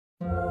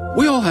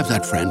We all have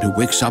that friend who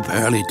wakes up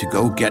early to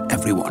go get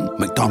everyone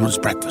McDonald's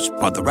breakfast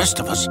while the rest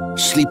of us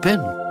sleep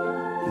in.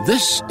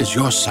 This is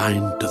your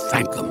sign to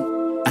thank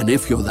them. And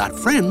if you're that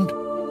friend,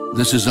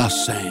 this is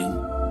us saying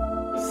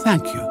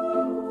thank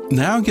you.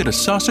 Now get a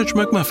sausage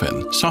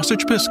McMuffin,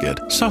 sausage biscuit,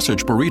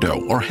 sausage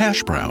burrito, or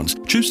hash browns.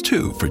 Choose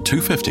 2 for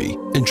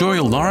 $2.50. Enjoy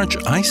a large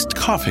iced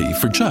coffee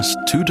for just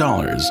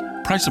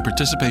 $2. Price and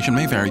participation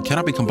may vary.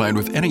 Cannot be combined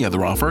with any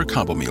other offer or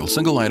combo meal.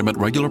 Single item at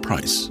regular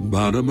price.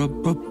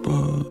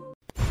 Ba-da-ba-ba-ba.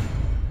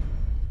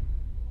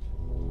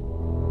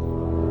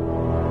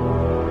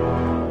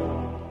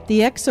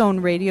 The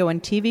X-Zone radio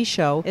and TV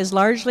show is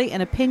largely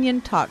an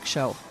opinion talk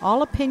show.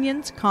 All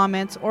opinions,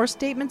 comments, or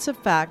statements of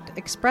fact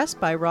expressed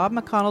by Rob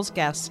McConnell's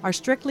guests are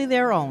strictly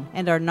their own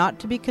and are not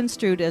to be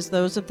construed as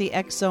those of the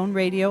X-Zone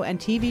radio and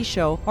TV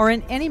show or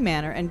in any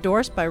manner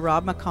endorsed by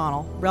Rob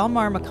McConnell,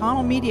 Relmar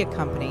McConnell Media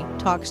Company,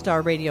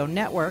 Talkstar Radio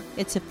Network,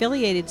 its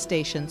affiliated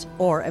stations,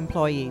 or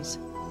employees.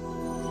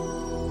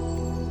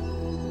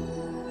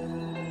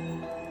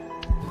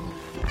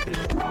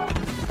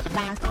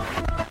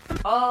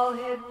 All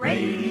Hit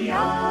Radio.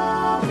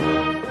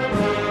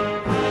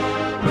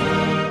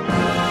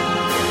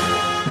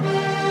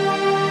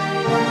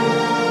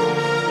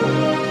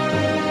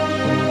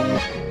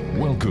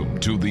 Welcome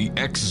to the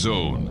X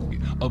Zone,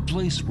 a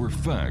place where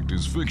fact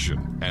is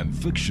fiction and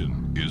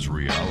fiction is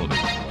reality.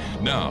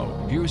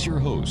 Now, here's your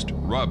host,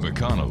 Rob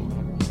McConnell.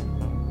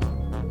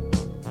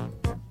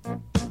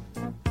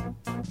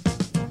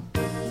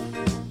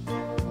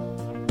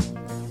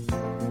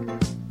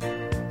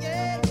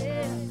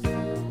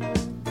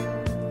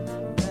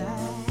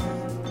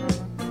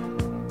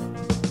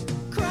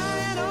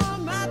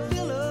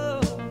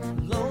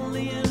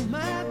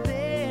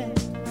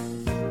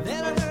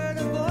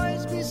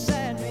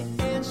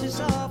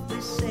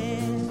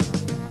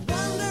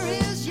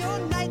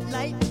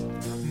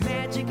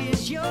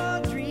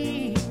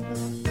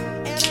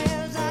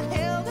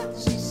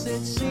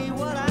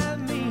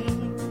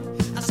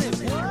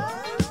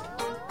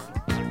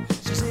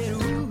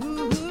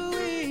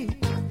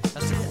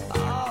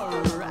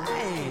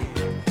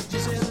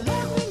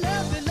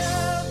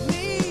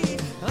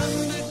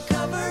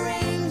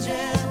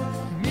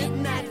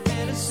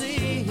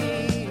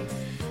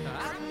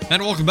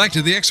 And welcome back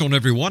to the X-Zone,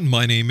 everyone.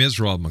 My name is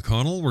Rob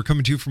McConnell. We're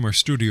coming to you from our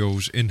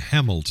studios in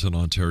Hamilton,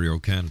 Ontario,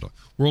 Canada.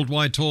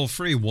 Worldwide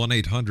toll-free,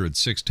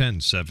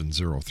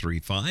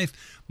 1-800-610-7035.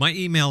 My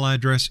email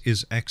address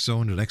is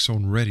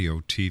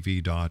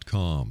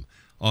xzone@xzoneradiotv.com.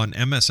 On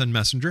MSN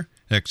Messenger,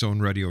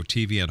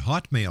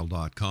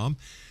 xzoneradiotv@hotmail.com.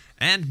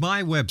 And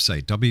my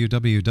website,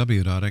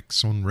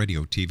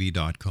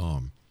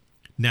 www.xzoneradiotv.com.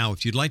 Now,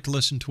 if you'd like to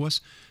listen to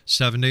us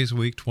 7 days a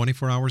week,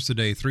 24 hours a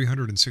day,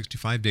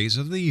 365 days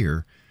of the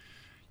year,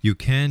 you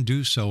can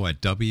do so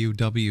at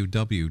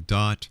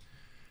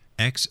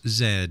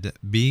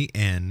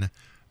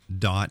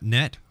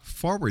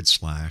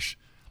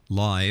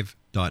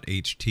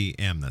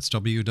www.xzbn.net/live.htm. That's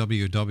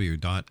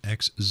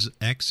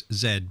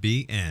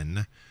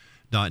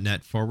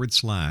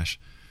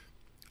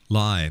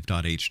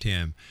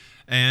www.xzbn.net/live.htm.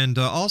 And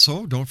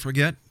also, don't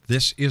forget,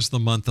 this is the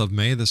month of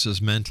May. This is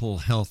Mental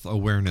Health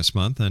Awareness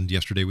Month. And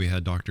yesterday we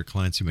had Dr.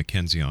 Clancy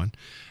McKenzie on.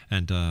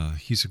 And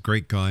he's a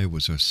great guy. It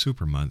was a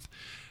super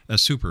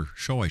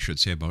show, I should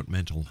say, about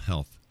Mental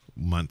Health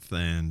Month.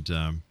 And,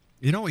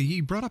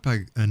 he brought up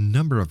a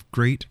number of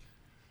great,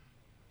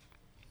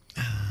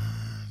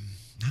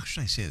 how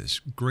should I say this,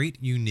 great,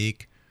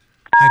 unique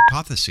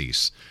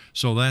hypotheses.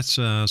 So that's,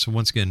 so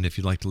once again, if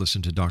you'd like to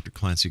listen to Dr.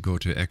 Clancy, go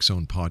to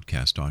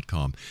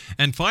xzonepodcast.com.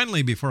 And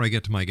finally, before I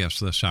get to my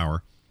guest this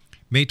hour,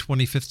 May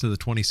 25th to the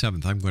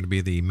 27th, I'm going to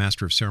be the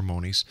Master of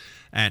Ceremonies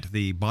at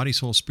the Body,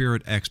 Soul,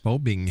 Spirit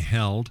Expo being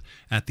held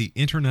at the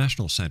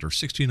International Center,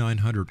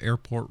 6900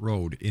 Airport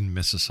Road in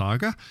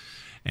Mississauga.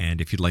 And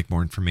if you'd like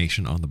more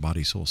information on the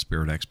Body, Soul,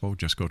 Spirit Expo,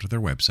 just go to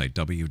their website,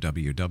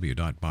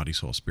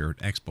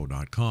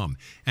 www.bodysoulspiritexpo.com.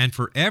 And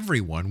for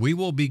everyone, we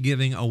will be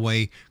giving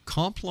away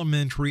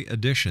complimentary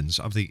editions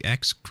of the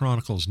X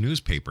Chronicles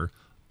newspaper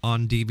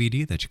on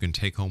DVD that you can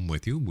take home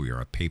with you. We are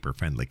a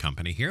paper-friendly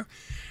company here.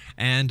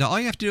 And all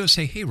you have to do is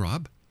say, hey,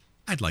 Rob,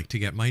 I'd like to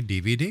get my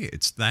DVD.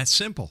 It's that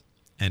simple.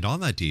 And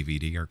on that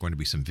DVD are going to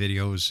be some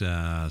videos,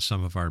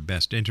 some of our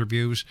best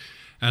interviews,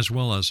 as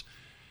well as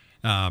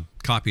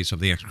copies of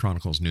the X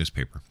Chronicles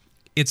newspaper.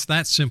 It's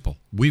that simple.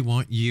 We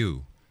want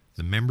you,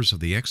 the members of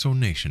the X-Zone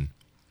Nation,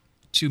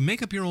 to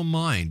make up your own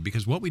mind,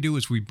 because what we do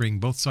is we bring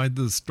both sides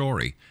of the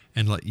story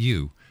and let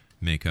you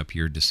make up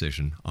your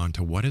decision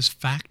onto what is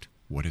fact,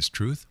 what is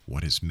truth,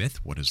 what is myth,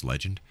 what is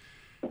legend,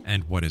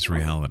 and what is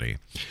reality.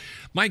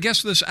 My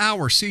guest this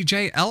hour,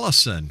 CJ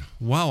Ellisson.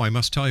 Wow, I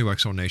must tell you,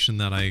 X-Zone Nation,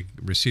 that I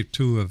received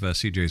 2 of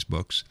CJ's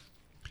books,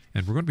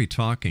 and we're going to be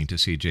talking to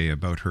CJ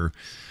about her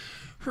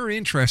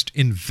interest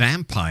in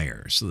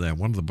vampires.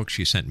 One of the books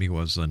she sent me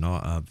was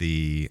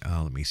The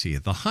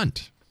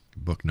Hunt,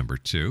 book number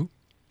 2,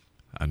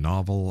 a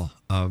novel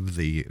of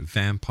the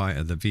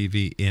vampire, the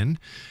VV Inn,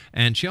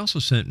 and she also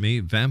sent me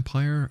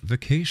Vampire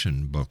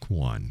Vacation, book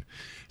 1.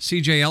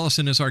 CJ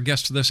Ellisson is our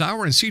guest this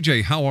hour, and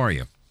CJ, how are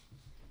you?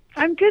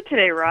 I'm good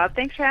today, Rob.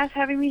 Thanks for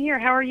having me here.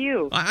 How are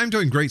you? I'm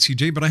doing great,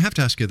 CJ, but I have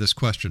to ask you this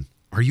question.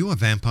 Are you a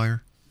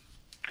vampire?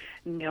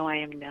 No, I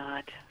am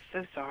not.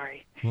 So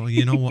sorry. Well,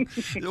 you know what?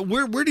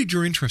 Where did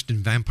your interest in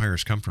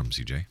vampires come from,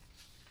 CJ?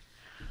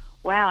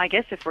 Wow, I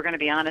guess if we're going to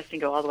be honest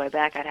and go all the way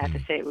back, I'd have to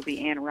say it would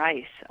be Anne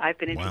Rice. I've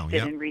been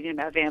interested in reading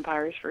about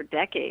vampires for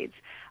decades.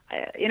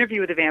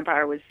 Interview with a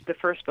Vampire was the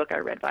first book I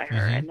read by her,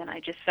 and then I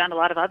just found a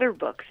lot of other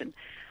books. And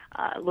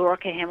Laura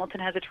K.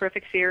 Hamilton has a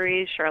terrific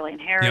series. Charlaine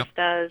Harris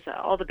does,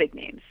 all the big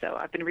names. So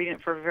I've been reading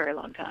it for a very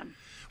long time.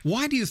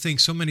 Why do you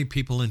think so many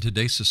people in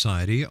today's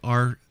society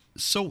are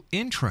so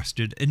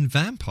interested in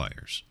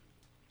vampires?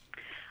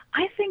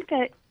 I think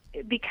that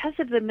because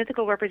of the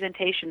mythical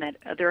representation that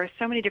there are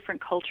so many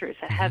different cultures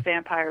that have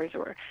vampires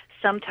or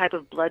some type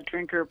of blood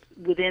drinker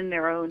within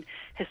their own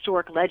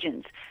historic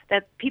legends,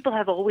 that people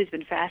have always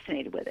been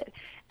fascinated with it.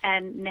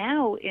 And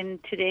now, in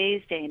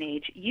today's day and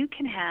age, you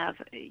can have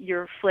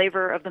your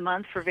flavor of the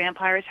month for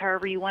vampires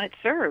however you want it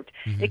served.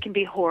 It can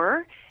be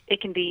horror,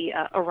 it can be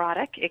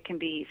erotic, it can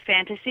be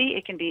fantasy,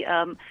 it can be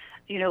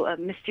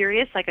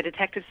mysterious, like a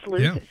detective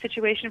sleuth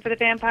situation for the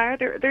vampire.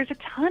 There's a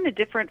ton of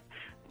different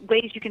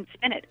ways you can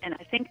spin it, and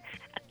I think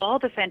all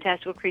the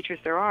fantastical creatures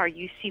there are,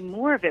 you see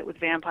more of it with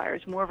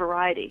vampires, more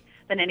variety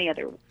than any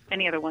other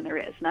one there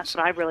is, and that's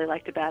what I've really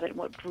liked about it and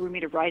what drew me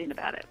to writing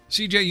about it.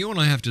 CJ, you and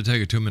I have to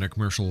take a 2-minute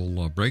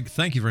commercial break.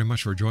 Thank you very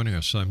much for joining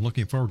us. I'm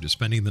looking forward to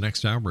spending the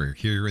next hour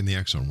here in the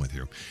X Zone with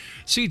you.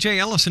 CJ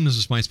Ellisson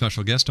is my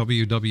special guest.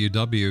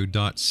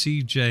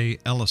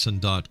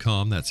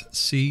 www.cjellison.com. That's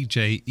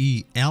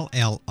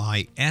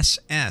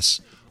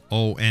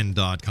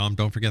CJELLISSON.com.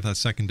 Don't forget that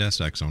second S,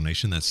 X Zone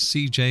Nation. That's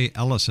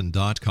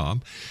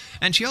CJEllison.com.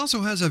 And she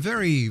also has a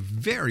very,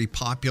 very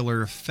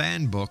popular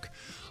fan book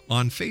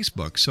on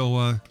Facebook,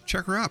 so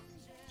check her out.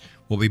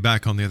 We'll be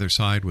back on the other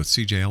side with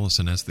CJ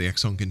Ellisson as the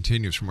X Zone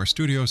continues from our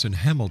studios in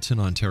Hamilton,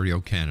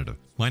 Ontario, Canada.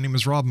 My name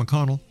is Rob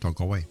McConnell. Don't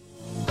go away.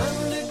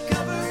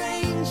 Undercover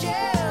angel,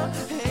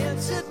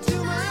 answer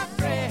to my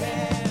prayer.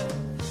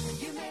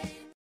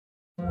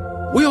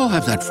 We all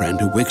have that friend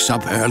who wakes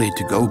up early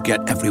to go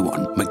get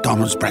everyone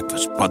McDonald's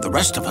breakfast, while the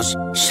rest of us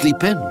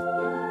sleep in.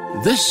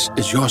 This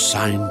is your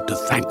sign to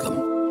thank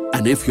them.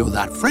 And if you're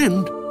that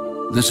friend,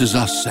 this is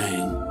us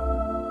saying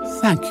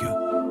thank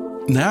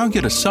you. Now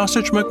get a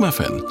sausage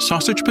McMuffin,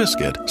 sausage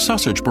biscuit,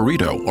 sausage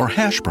burrito, or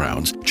hash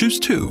browns. Choose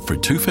 2 for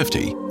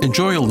 $2.50.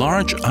 Enjoy a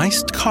large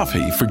iced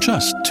coffee for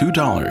just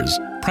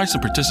 $2. Price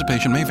and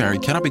participation may vary.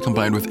 Cannot be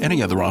combined with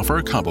any other offer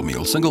or combo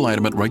meal. Single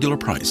item at regular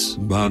price.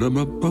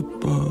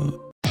 Ba-da-ba-ba-ba.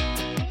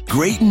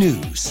 Great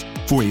news!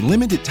 For a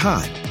limited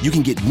time, you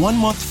can get 1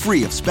 month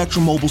free of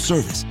Spectrum Mobile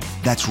service.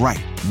 That's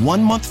right,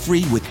 1 month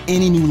free with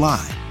any new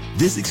line.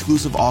 This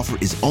exclusive offer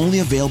is only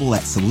available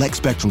at select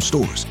Spectrum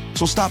stores,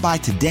 so stop by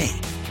today.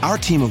 Our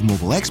team of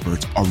mobile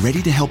experts are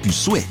ready to help you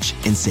switch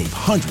and save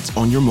hundreds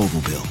on your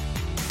mobile bill.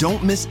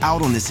 Don't miss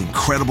out on this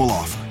incredible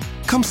offer.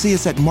 Come see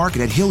us at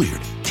Market at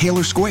Hilliard,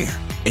 Taylor Square,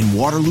 and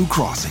Waterloo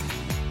Crossing.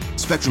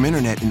 Spectrum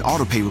Internet and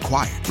autopay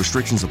required.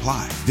 Restrictions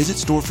apply. Visit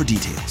store for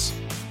details.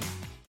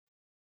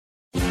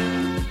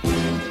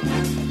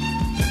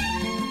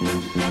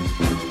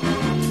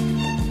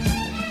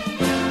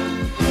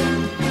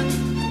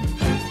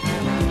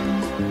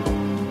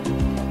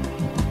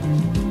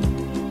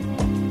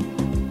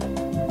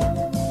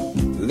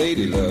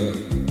 Lady love,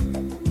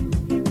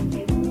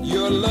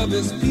 your love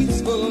is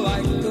peaceful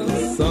like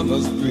the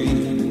summer's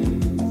breeze.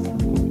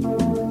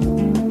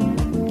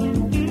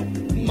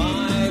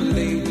 My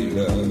lady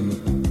love,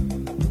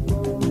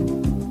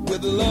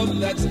 with love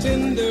that's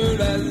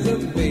tender as a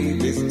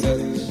baby's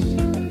touch,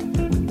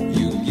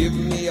 you give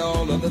me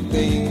all of the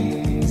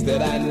things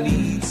that I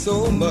need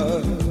so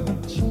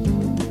much.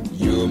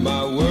 You're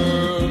my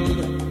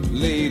world,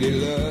 lady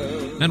love.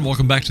 And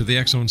welcome back to the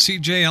X Zone.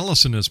 CJ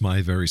Ellison is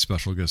my very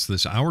special guest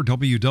this hour.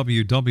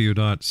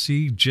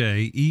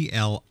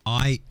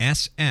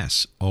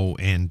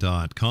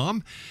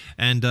 www.cjellison.com.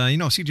 And,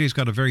 CJ's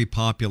got a very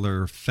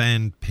popular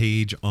fan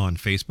page on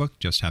Facebook.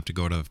 Just have to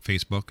go to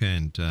Facebook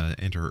and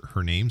enter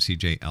her name,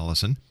 CJ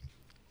Ellison.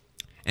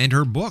 And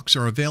her books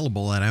are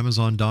available at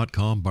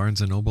Amazon.com,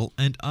 Barnes & Noble,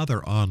 and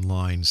other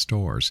online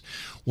stores.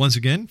 Once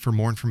again, for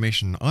more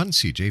information on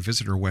CJ,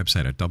 visit her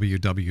website at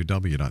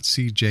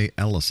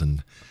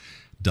www.cjellison.com.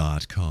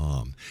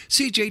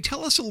 CJ,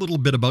 tell us a little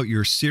bit about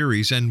your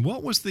series and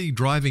what was the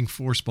driving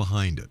force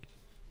behind it?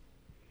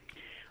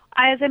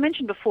 As I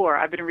mentioned before,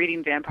 I've been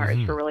reading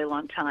vampires for a really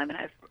long time, and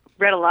I've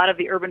read a lot of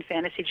the urban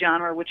fantasy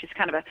genre, which is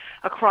kind of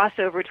a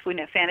crossover between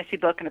a fantasy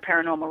book and a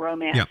paranormal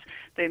romance. Yep.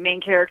 The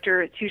main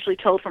character, it's usually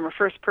told from a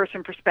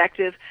first-person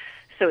perspective,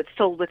 so it's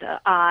told with an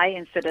I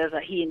instead of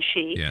a he and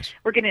she. Yes.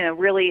 We're getting a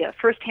really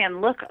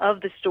first-hand look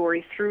of the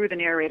story through the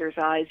narrator's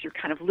eyes. You're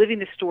kind of living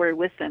the story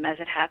with them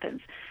as it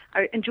happens.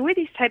 I enjoy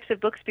these types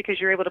of books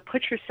because you're able to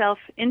put yourself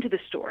into the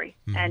story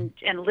and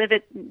live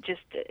it,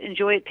 just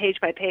enjoy it page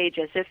by page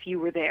as if you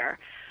were there.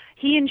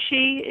 he and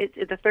she,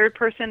 it's the third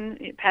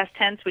person, past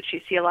tense, which you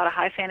see a lot of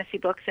high fantasy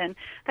books in.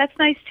 That's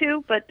nice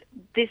too, but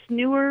this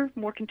newer,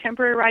 more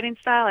contemporary writing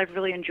style I've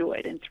really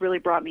enjoyed, and it's really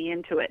brought me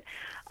into it.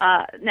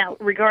 Now,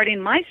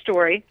 regarding my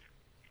story,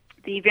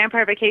 the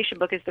Vampire Vacation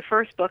book is the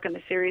first book in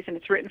the series, and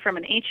it's written from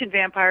an ancient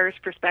vampire's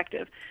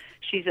perspective.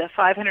 She's a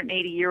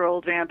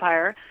 580-year-old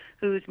vampire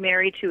who's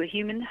married to a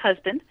human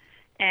husband,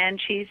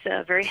 and she's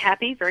very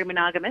happy, very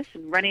monogamous,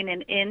 and running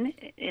an inn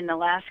in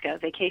Alaska, a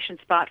vacation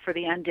spot for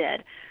the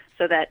undead.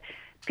 So that,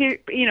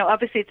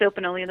 obviously it's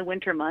open only in the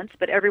winter months,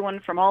 but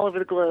everyone from all over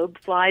the globe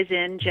flies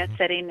in,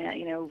 jet-setting,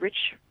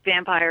 rich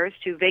vampires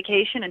to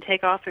vacation and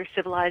take off their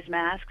civilized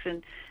masks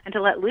and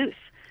to let loose.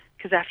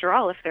 Because after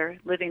all, if they're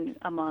living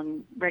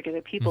among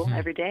regular people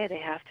every day, they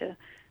have to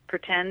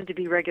pretend to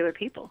be regular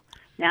people.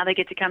 Now they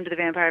get to come to the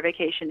Vampire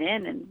Vacation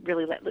Inn and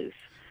really let loose.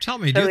 Tell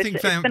me,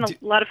 it's been a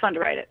lot of fun to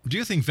write it. Do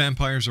you think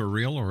vampires are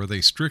real, or are they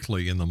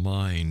strictly in the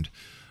mind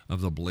of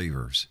the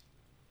believers?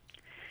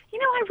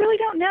 I really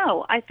don't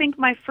know. I think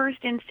my first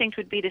instinct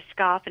would be to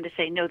scoff and to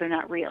say, no, they're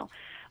not real.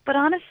 But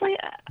honestly,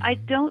 I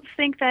don't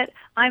think that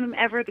I'm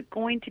ever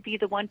going to be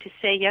the one to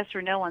say yes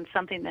or no on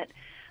something that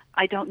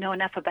I don't know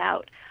enough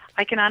about.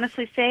 I can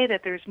honestly say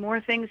that there's more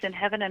things in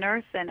heaven and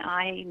earth than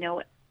I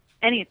know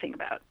anything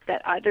about.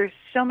 There's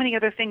so many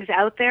other things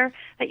out there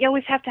that you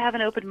always have to have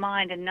an open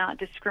mind and not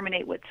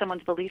discriminate what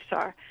someone's beliefs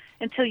are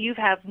until you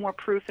have more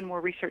proof and more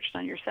research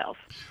done yourself.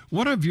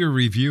 One of your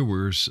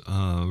reviewers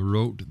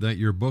wrote that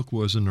your book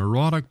was an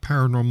erotic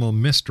paranormal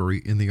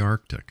mystery in the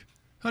Arctic.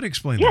 How do you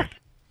explain that?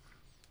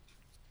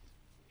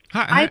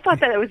 I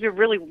thought that was a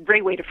really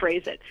great way to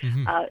phrase it.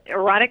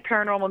 Erotic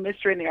paranormal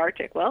mystery in the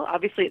Arctic. Well,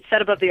 obviously it's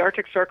set above the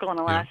Arctic Circle in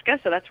Alaska,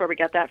 so that's where we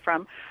got that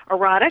from.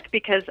 Erotic,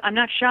 because I'm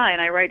not shy and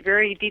I write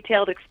very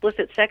detailed,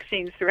 explicit sex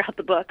scenes throughout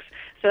the books,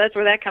 so that's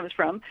where that comes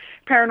from.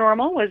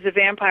 Paranormal was the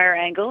vampire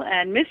angle,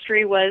 and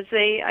mystery was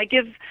I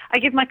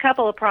give my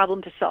couple a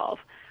problem to solve.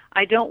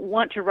 I don't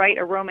want to write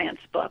a romance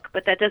book,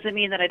 but that doesn't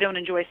mean that I don't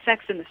enjoy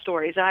sex in the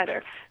stories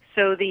either.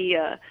 So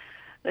the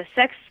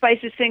sex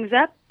spices things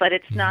up, but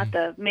it's not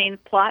the main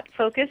plot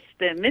focus.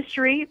 The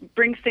mystery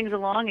brings things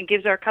along and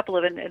gives our couple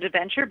of an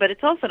adventure, but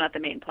it's also not the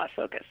main plot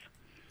focus.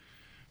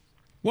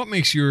 What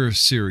makes your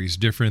series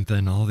different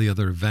than all the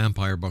other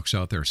vampire books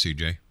out there,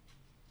 CJ?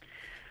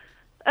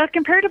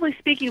 Comparatively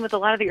speaking, with a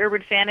lot of the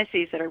urban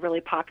fantasies that are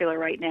really popular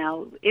right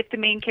now, if the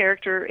main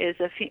character is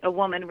a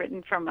woman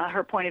written from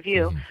her point of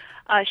view,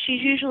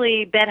 she's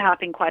usually bed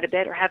hopping quite a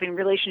bit or having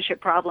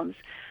relationship problems.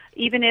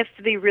 Even if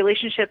the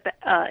relationship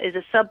is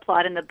a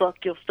subplot in the book,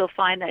 you'll still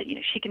find that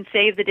she can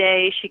save the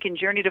day, she can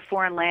journey to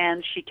foreign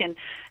lands, she can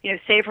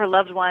save her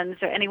loved ones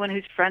or anyone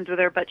who's friends with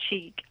her, but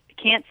she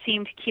can't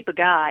seem to keep a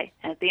guy.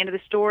 And at the end of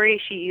the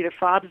story, she either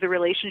fobs the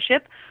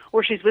relationship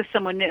or she's with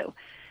someone new.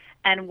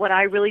 And what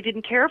I really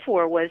didn't care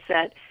for was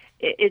that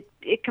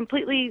it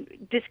completely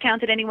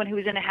discounted anyone who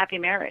was in a happy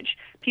marriage.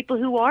 People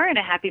who are in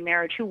a happy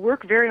marriage, who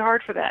work very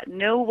hard for that,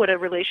 know what a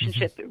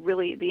relationship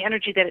really, the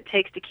energy that it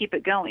takes to keep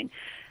it going.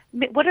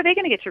 What are they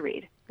going to get to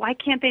read? Why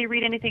can't they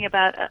read anything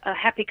about a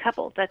happy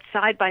couple that's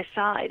side by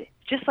side,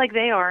 just like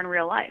they are in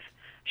real life?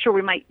 Sure,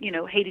 we might,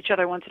 hate each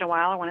other once in a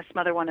while or want to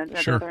smother one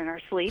another in our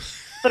sleep.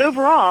 But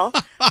overall,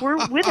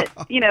 we're with it.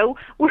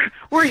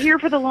 We're here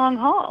for the long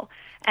haul.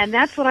 And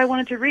that's what I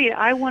wanted to read.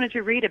 I wanted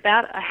to read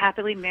about a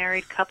happily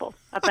married couple,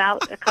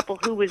 about a couple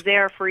who was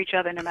there for each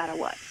other no matter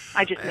what.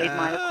 I just made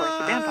mine, of course,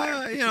 a vampire.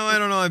 I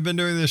don't know. I've been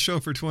doing this show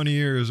for 20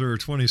 years or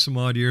 20 some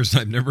odd years,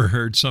 and I've never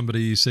heard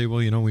somebody say,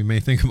 well, we may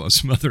think about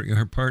smothering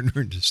our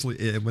partner to sleep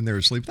when they're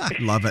asleep. I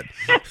love it.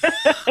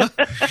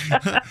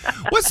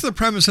 What's the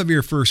premise of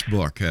your first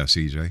book,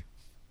 CJ?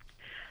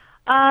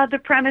 The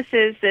premise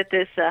is that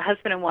this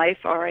husband and wife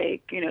are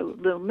a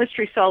little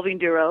mystery-solving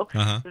duo.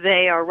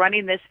 They are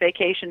running this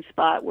vacation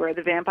spot where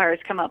the vampires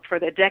come up for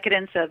the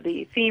decadence of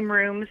the theme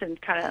rooms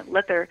and kind of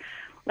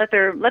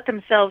let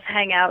themselves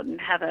hang out and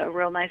have a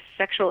real nice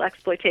sexual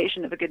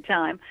exploitation of a good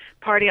time,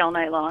 party all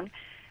night long.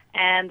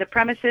 And the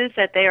premise is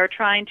that they are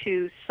trying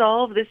to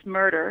solve this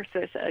murder.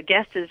 So a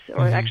guest is,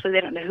 or actually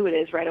they don't know who it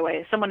is right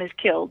away. Someone is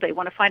killed. They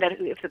want to find out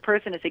if the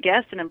person is a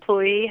guest, an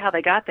employee, how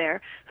they got there,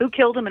 who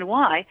killed them and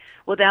why,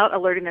 without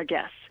alerting their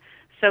guests.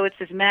 So it's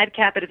this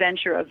madcap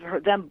adventure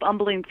of them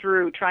bumbling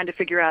through trying to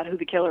figure out who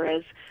the killer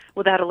is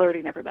without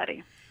alerting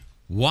everybody.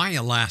 Why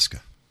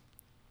Alaska?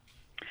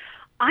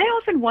 I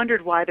often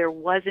wondered why there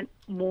wasn't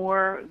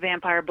more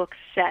vampire books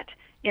set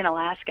in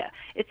Alaska.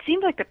 It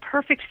seemed like the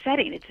perfect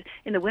setting. It's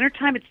in the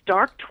wintertime, it's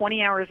dark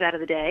 20 hours out of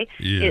the day.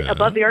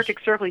 Above the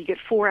Arctic Circle, you get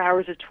 4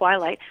 hours of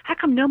twilight. How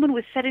come no one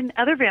was setting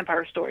other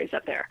vampire stories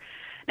up there?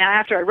 Now,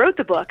 after I wrote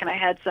the book and I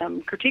had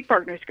some critique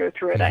partners go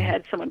through it, I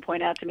had someone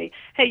point out to me,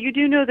 hey, you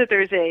do know that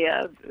there's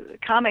a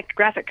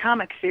graphic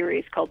comic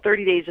series called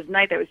 30 Days of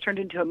Night that was turned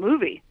into a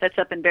movie that's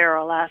up in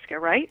Barrow, Alaska,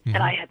 right? And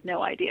I had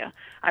no idea.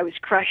 I was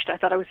crushed. I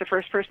thought I was the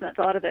first person that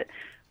thought of it.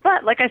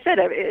 But like I said,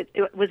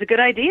 it was a good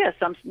idea,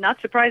 so I'm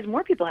not surprised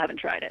more people haven't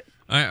tried it.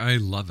 I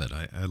love it.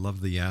 I love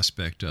the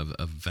aspect of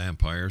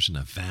vampires and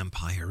a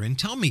vampire. And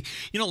tell me,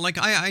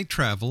 I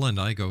travel and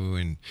I go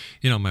and,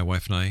 my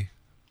wife and I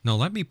Now,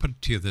 let me put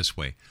it to you this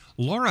way.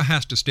 Laura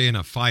has to stay in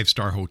a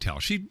 5-star hotel.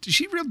 She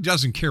really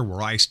doesn't care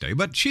where I stay,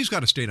 but she's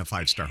got to stay in a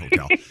 5-star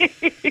hotel.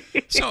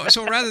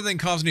 So rather than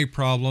cause any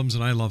problems,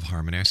 and I love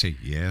harmony, I say,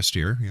 yes,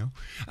 dear.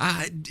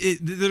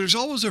 There's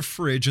always a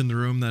fridge in the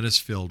room that is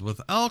filled with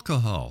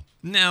alcohol.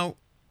 Now,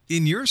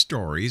 in your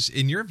stories,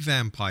 in your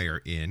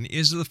Vampire Inn,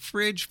 is the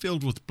fridge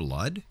filled with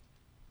blood?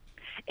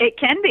 It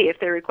can be if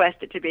they request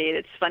it to be.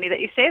 It's funny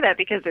that you say that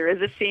because there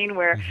is a scene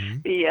where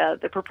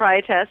the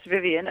proprietress,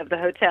 Vivian, of the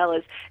hotel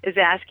is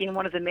asking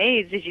one of the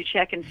maids, did you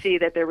check and see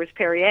that there was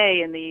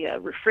Perrier in the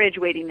fridge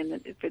waiting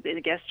for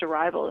the guest's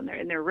arrival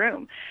in their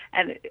room?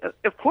 And,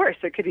 of course,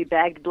 there could be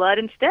bagged blood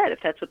instead if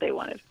that's what they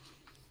wanted.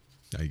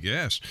 I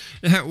guess.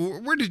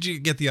 Where did you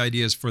get the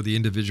ideas for the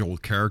individual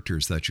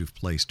characters that you've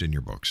placed in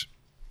your books?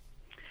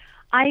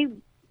 I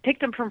picked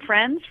them from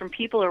friends, from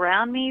people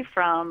around me,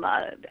 from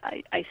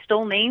I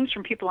stole names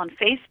from people on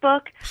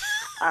Facebook.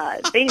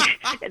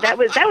 That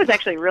was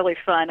actually really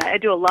fun. I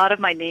do a lot of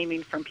my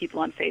naming from people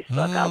on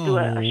Facebook. I'll do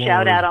a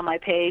shout out on my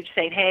page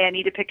saying, hey, I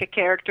need to pick a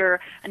character,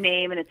 a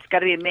name, and it's got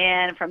to be a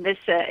man from this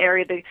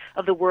area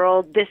of the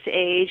world, this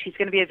age. He's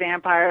going to be a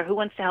vampire. Who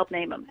wants to help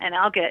name him? And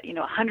I'll get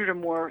 100 or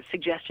more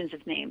suggestions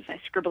of names. I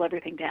scribble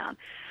everything down.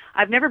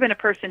 I've never been a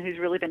person who's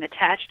really been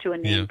attached to a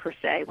name per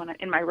se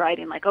in my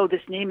writing, like, oh,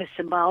 this name is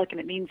symbolic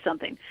and it means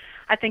something.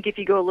 I think if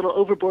you go a little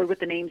overboard with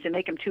the names and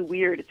make them too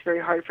weird, it's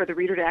very hard for the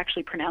reader to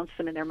actually pronounce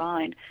them in their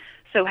mind.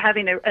 So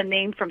having a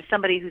name from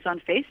somebody who's on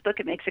Facebook,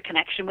 it makes a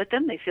connection with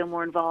them. They feel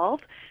more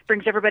involved,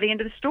 brings everybody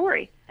into the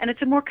story. And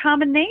it's a more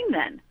common name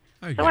then.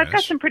 I've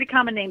got some pretty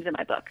common names in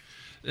my book.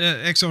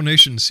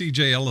 Exonation,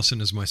 C.J.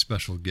 Ellisson is my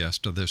special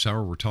guest of this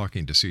hour. We're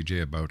talking to C.J.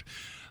 about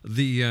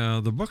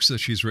the books that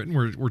she's written.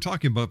 We're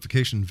talking about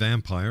Vacation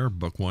Vampire,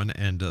 book 1,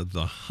 and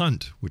The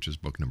Hunt, which is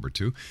book number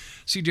 2.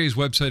 CJ's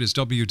website is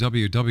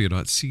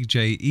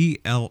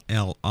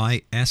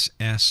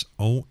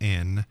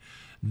www.cjellison.com.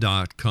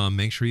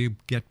 Make sure you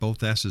get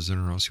both S's in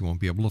or else you won't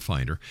be able to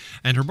find her.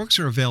 And her books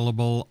are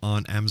available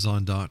on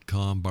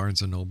Amazon.com,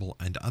 Barnes & Noble,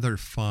 and other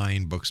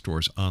fine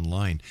bookstores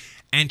online.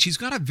 And she's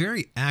got a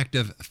very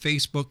active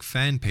Facebook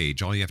fan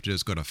page. All you have to do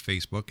is go to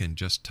Facebook and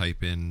just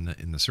type in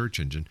the search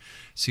engine,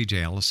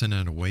 CJ Ellisson,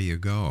 and away you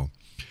go.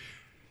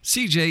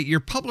 CJ,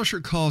 your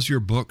publisher calls your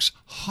books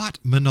hot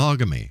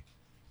monogamy.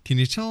 Can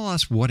you tell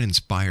us what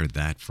inspired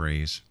that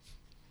phrase?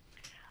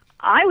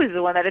 I was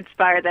the one that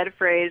inspired that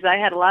phrase. I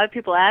had a lot of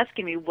people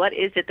asking me, what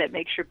is it that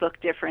makes your book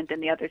different than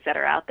the others that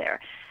are out there?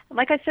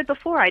 Like I said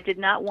before, I did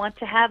not want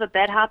to have a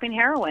bed-hopping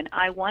heroine.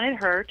 I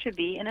wanted her to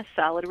be in a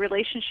solid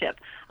relationship.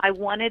 I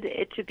wanted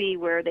it to be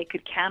where they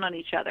could count on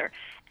each other.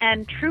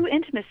 And true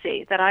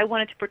intimacy that I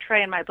wanted to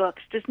portray in my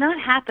books does not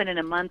happen in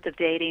a month of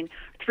dating,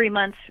 3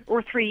 months,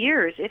 or 3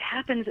 years. It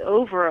happens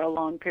over a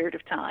long period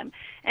of time.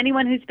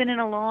 Anyone who's been in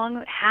a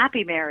long,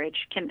 happy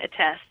marriage can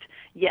attest,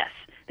 yes,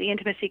 the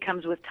intimacy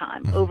comes with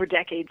time, over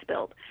decades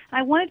built. And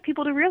I wanted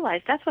people to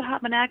realize that's what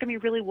hot monogamy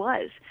really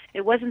was.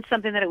 It wasn't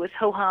something that it was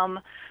ho-hum,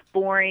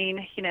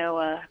 boring,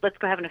 let's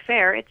go have an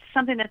affair. It's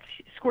something that's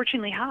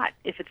scorchingly hot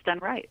if it's done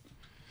right.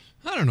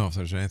 I don't know if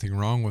there's anything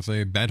wrong with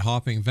a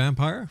bed-hopping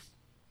vampire.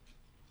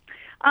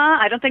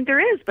 I don't think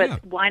there is,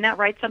 but why not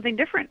write something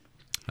different?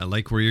 I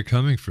like where you're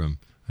coming from.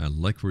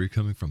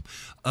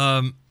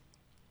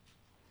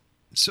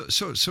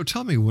 So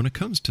tell me, when it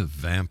comes to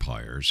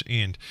vampires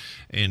and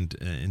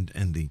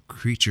the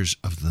creatures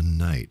of the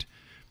night,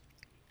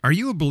 are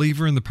you a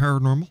believer in the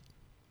paranormal?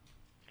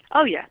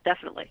 Oh yeah,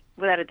 definitely,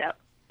 without a doubt.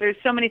 There's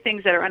so many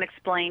things that are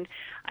unexplained.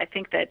 I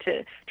think that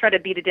to try to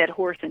beat a dead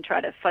horse and try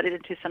to fit it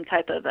into some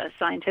type of a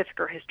scientific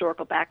or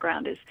historical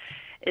background is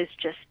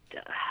just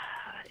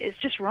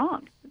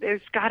wrong.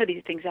 There's got to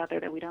be things out there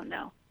that we don't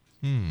know.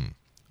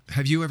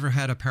 Have you ever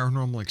had a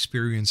paranormal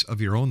experience of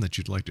your own that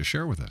you'd like to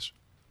share with us?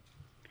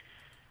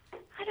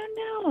 I don't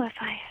know if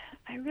I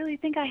really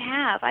think I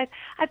have.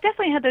 I've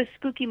definitely had those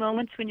spooky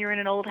moments when you're in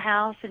an old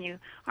house and you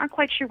aren't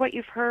quite sure what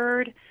you've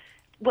heard,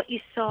 what you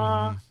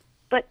saw.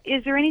 But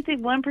is there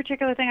one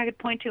particular thing I could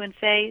point to and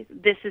say,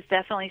 this is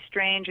definitely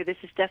strange or this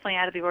is definitely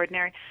out of the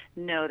ordinary?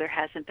 No, there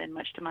hasn't been,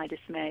 much to my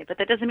dismay. But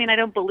that doesn't mean I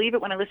don't believe it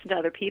when I listen to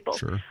other people.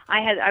 Sure.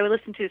 I would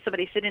listen to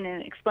somebody sitting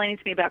and explaining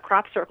to me about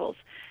crop circles.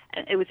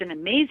 And it was an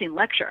amazing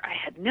lecture. I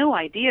had no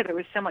idea there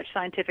was so much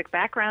scientific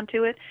background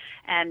to it.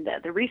 And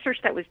the research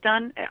that was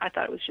done, I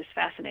thought it was just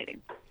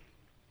fascinating.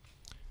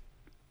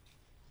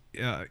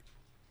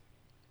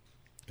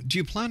 Do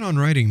you plan on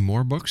writing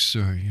more books?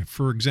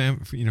 For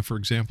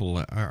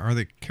example, are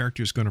the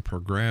characters going to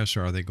progress?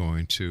 Or are they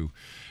going to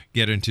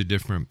get into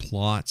different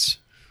plots?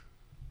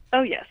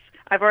 Oh yes,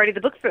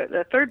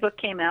 the third book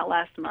came out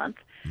last month,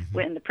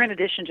 when the print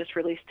edition just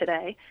released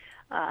today.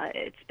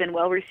 It's been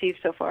well received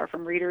so far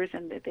from readers,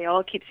 and they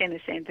all keep saying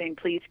the same thing: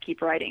 please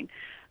keep writing.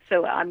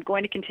 So I'm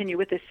going to continue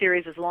with this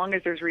series as long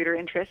as there's reader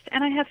interest,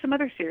 and I have some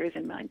other series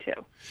in mind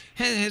too.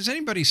 Has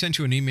anybody sent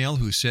you an email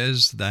who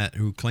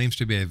claims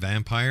to be a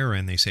vampire,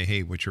 and they say,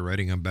 hey, what you're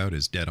writing about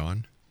is dead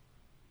on?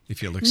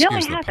 If you'll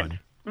excuse the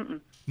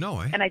pun. No,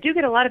 eh? And I do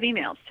get a lot of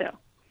emails too.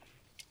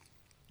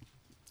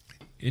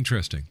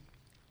 Interesting.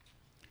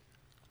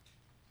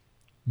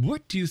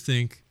 What do you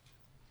think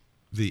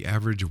the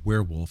average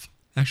werewolf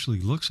actually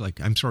looks like?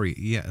 I'm sorry,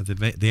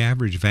 the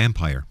average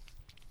vampire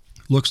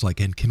looks like,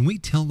 and can we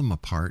tell them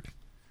apart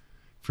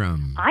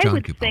from I John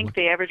would Cupola? think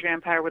the average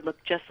vampire would look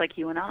just like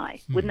you and I.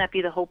 Wouldn't that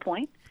be the whole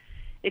point?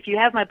 If you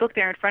have my book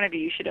there in front of you,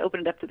 you should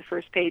open it up to the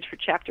first page for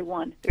chapter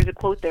 1. There's a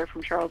quote there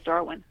from Charles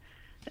Darwin.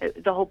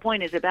 The whole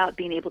point is about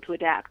being able to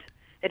adapt.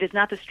 It is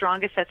not the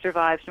strongest that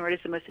survives, nor it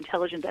is the most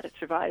intelligent that it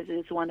survives. It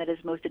is the one that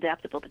is most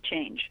adaptable to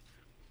change.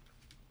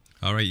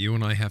 All right, you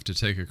and I have to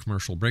take a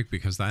commercial break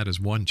because that is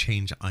one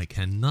change I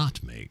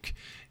cannot make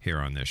here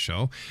on this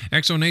show.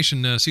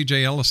 Exonation,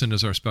 CJ Ellison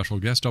is our special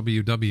guest,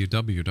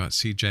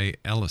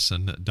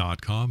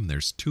 www.cjellison.com.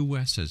 There's 2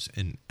 S's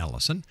in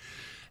Ellison.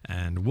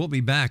 And we'll be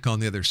back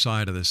on the other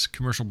side of this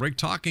commercial break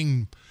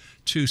talking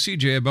to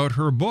CJ about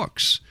her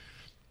books.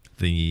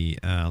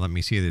 Let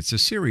me see, it's a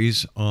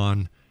series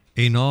on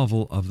a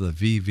novel of the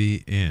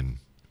VVN.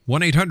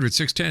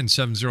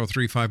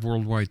 1-800-610-7035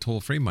 worldwide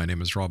toll free. My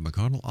name is Rob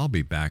McConnell. I'll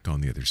be back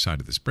on the other side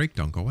of this break.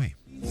 Don't go away.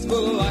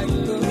 Peaceful like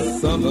the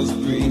summer's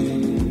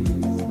breeze.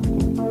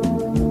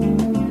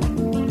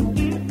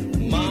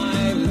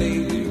 My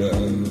lady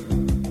love,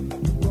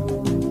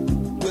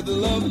 with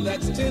love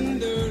that's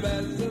tender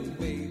as a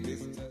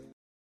baby's touch.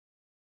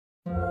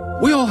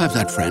 We all have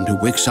that friend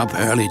who wakes up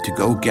early to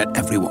go get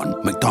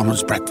everyone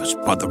McDonald's breakfast,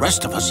 while the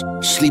rest of us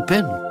sleep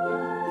in.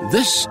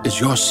 This is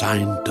your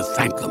sign to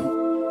thank them.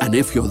 And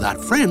if you're that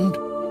friend,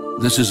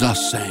 this is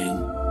us saying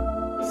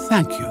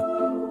thank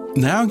you.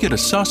 Now get a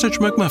sausage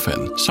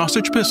McMuffin,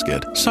 sausage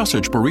biscuit,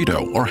 sausage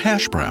burrito, or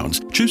hash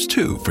browns. Choose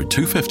 2 for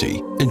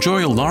 $2.50.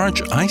 Enjoy a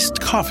large iced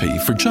coffee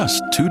for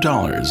just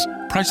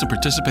 $2. Price and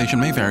participation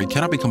may vary.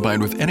 Cannot be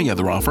combined with any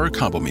other offer or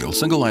combo meal.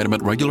 Single item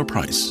at regular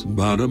price.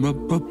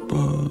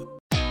 Ba-da-ba-ba-ba.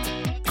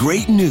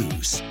 Great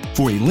news!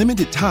 For a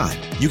limited time,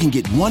 you can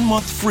get 1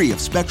 month free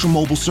of Spectrum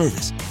Mobile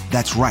service.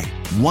 That's right,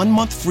 1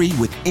 month free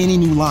with any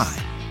new line.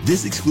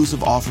 This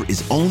exclusive offer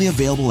is only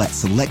available at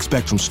select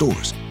Spectrum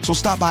stores, so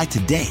stop by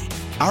today.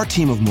 Our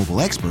team of mobile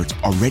experts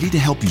are ready to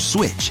help you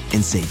switch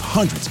and save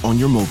hundreds on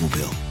your mobile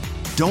bill.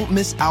 Don't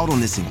miss out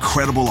on this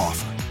incredible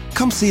offer.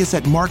 Come see us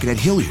at Market at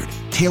Hilliard,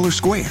 Taylor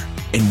Square,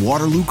 and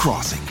Waterloo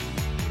Crossing.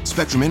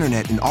 Spectrum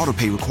Internet and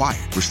autopay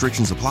required.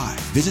 Restrictions apply.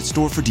 Visit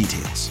store for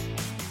details.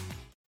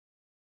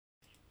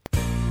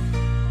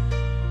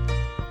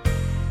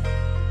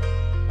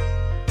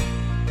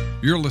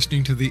 You're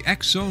listening to the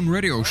X-Zone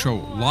Radio Show,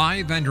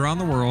 live and around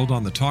the world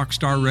on the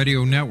Talkstar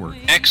Radio Network,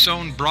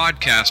 X-Zone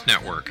Broadcast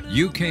Network,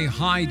 UK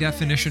High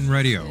Definition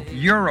Radio,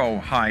 Euro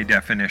High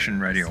Definition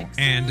Radio,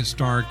 and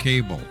Star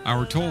Cable.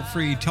 Our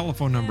toll-free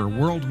telephone number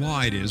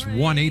worldwide is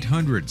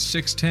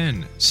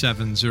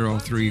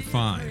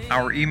 1-800-610-7035.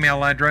 Our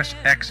email address,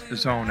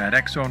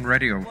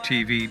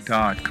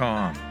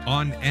 xzone@xzoneradiotv.com.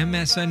 On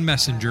MSN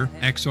Messenger,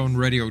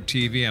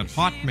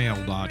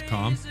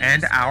 xzoneradiotv@hotmail.com,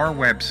 and our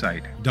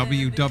website,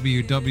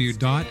 www.xzoneradiotv.com.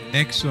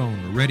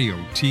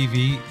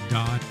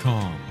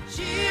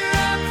 Cheer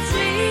up,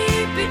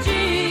 sleepy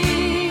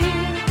Jean.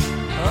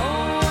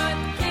 Oh, what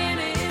can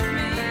it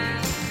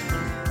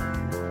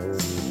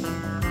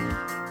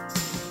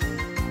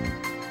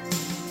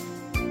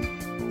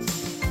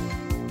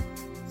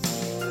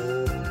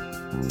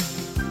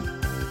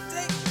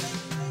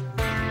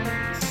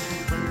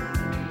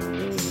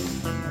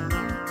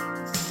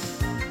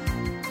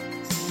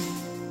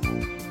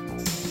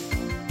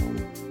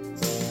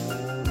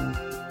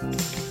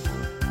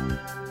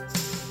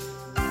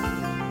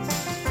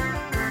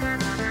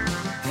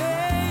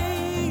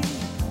Hey,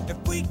 if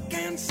we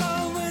can't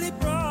solve any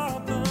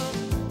problem,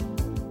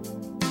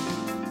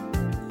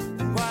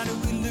 then why do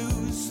we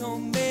lose so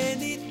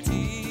many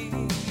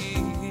tears?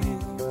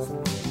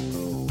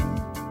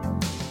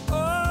 Oh,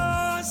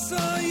 I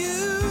saw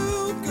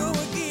you go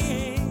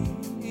again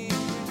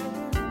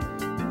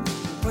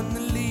when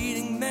the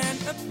leading man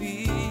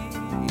appears.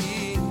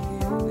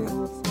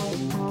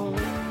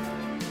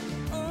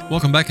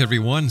 Welcome back,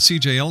 everyone.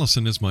 CJ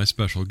Ellison is my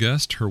special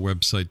guest. Her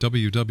website,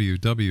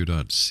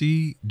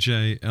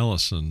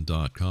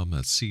 www.cjellison.com.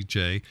 That's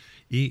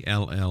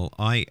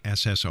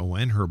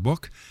CJELLISSON. Her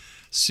book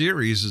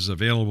series is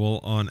available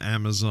on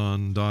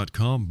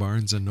Amazon.com,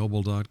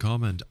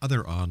 BarnesandNoble.com, and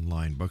other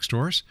online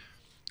bookstores.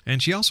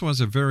 And she also has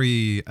a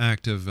very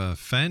active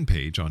fan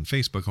page on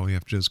Facebook. All you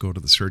have to do is go to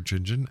the search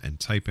engine and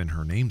type in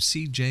her name,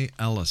 CJ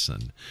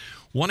Ellison.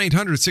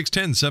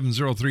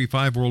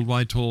 1-800-610-7035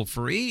 worldwide toll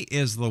free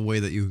is the way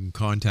that you can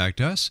contact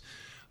us.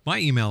 My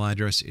email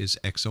address is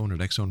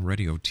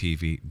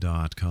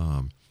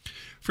xzone@xzoneradiotv.com.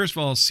 First of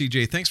all,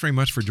 CJ, thanks very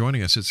much for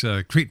joining us. It's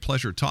a great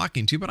pleasure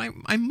talking to you, but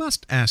I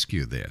must ask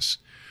you this.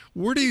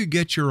 Where do you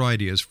get your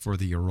ideas for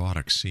the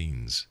erotic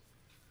scenes?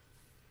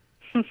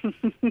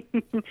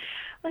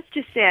 Let's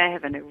just say I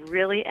have a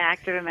really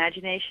active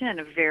imagination and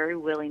a very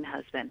willing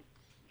husband.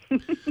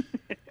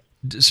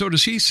 So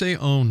does he say,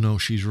 oh no,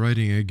 she's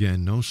writing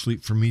again, no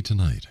sleep for me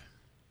tonight?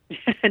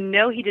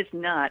 No, he does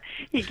not.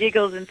 He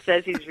giggles and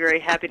says he's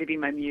very happy to be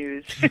my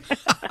muse.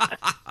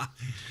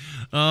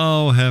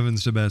 Oh,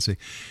 heavens to Betsy.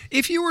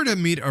 If you were to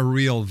meet a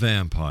real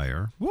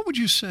vampire, what would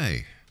you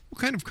say?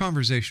 What kind of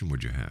conversation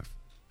would you have?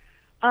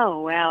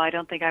 Oh, wow. I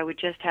don't think I would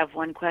just have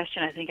one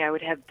question. I think I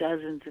would have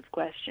dozens of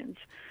questions.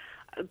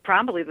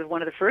 Probably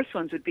one of the first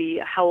ones would be,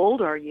 how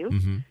old are you?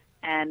 Mm-hmm.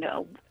 And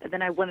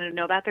then I wanted to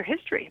know about their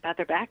history, about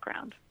their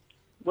background,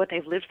 what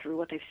they've lived through,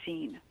 what they've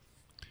seen.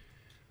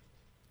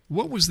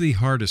 What was the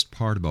hardest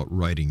part about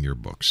writing your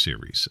book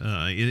series?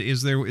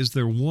 Is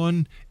there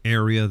one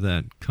area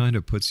that kind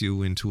of puts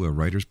you into a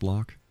writer's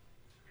block?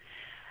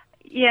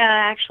 Yeah,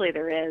 actually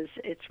there is.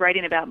 It's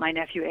writing about my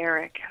nephew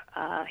Eric.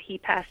 He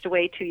passed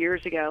away 2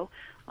 years ago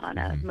on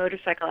a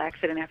motorcycle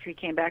accident after he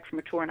came back from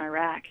a tour in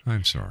Iraq.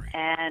 I'm sorry.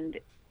 And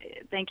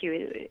thank you.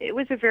 It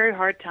was a very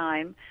hard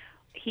time.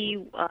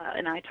 He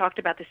and I talked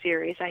about the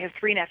series. I have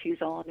 3 nephews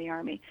all in the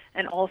Army,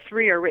 and all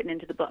 3 are written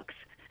into the books.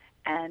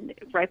 And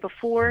right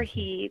before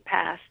he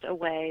passed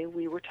away,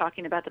 we were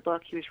talking about the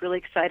book. He was really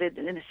excited.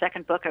 In the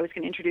second book, I was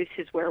going to introduce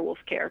his werewolf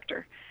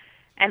character.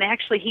 And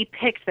actually, he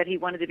picked that he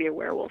wanted to be a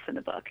werewolf in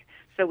the book.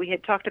 So we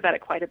had talked about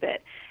it quite a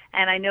bit.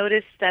 And I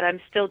noticed that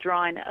I'm still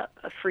drawing a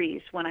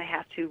freeze when I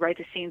have to write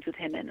the scenes with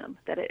him in them.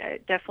 That I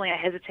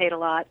hesitate a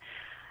lot.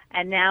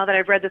 And now that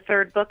I've read the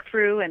 3rd book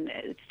through and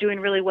it's doing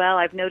really well,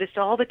 I've noticed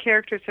all the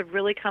characters have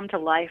really come to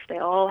life. They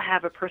all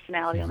have a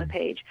personality on the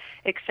page,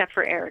 except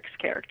for Eric's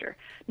character.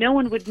 No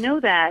one would know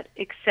that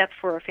except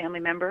for a family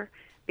member,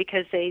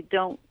 because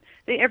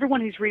everyone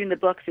who's reading the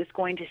books is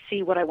going to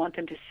see what I want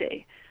them to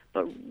see.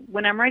 But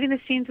when I'm writing the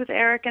scenes with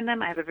Eric and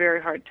them, I have a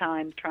very hard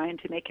time trying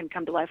to make him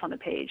come to life on the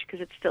page because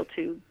it's still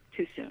too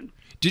soon.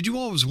 Did you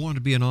always want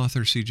to be an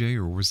author, CJ,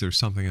 or was there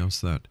something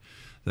else that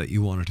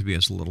you wanted to be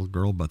as a little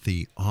girl, but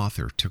the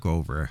author took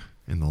over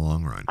in the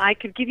long run? I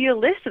could give you a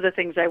list of the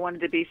things I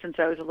wanted to be since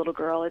I was a little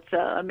girl. It's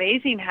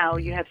amazing how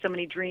you have so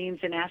many dreams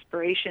and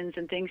aspirations,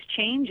 and things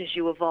change as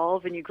you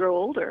evolve and you grow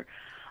older.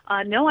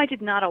 No, I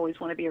did not always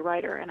want to be a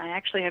writer, and I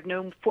actually have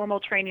no formal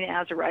training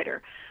as a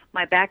writer.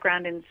 My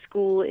background in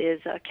school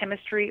is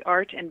chemistry,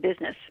 art, and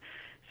business.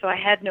 So I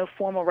had no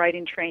formal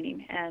writing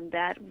training, and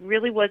that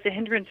really was a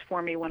hindrance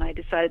for me when I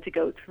decided to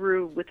go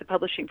through with the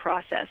publishing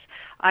process.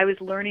 I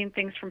was learning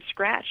things from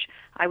scratch.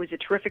 I was a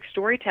terrific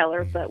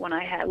storyteller, but when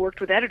I had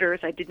worked with editors,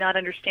 I did not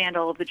understand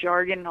all of the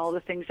jargon and all the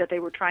things that they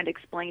were trying to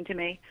explain to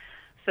me.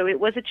 So it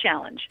was a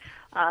challenge.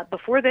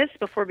 Before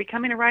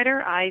becoming a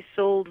writer, I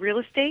sold real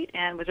estate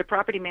and was a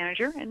property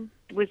manager and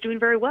was doing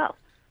very well.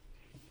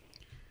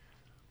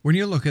 When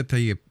you look at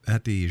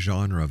the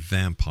genre of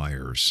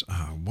vampires,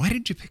 why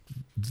did you pick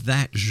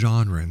that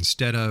genre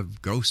instead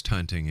of ghost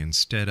hunting,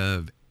 instead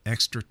of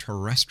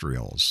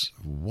extraterrestrials?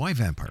 Why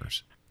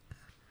vampires?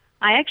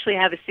 I actually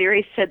have a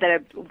series that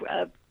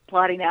I'm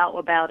plotting out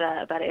about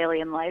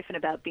alien life and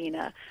about being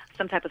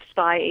some type of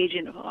spy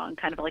agent on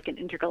kind of like an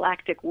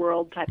intergalactic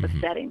world type of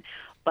setting.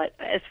 But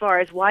as far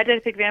as why did I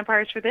pick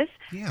vampires for this?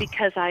 Yeah.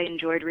 Because I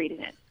enjoyed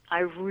reading it. I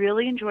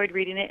really enjoyed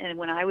reading it, and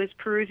when I was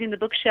perusing the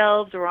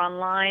bookshelves or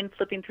online,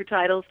 flipping through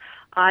titles,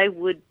 I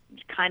would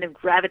kind of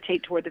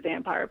gravitate toward the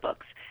vampire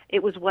books.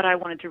 It was what I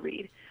wanted to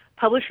read.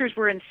 Publishers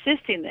were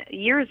insisting that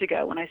years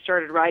ago when I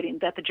started writing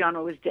that the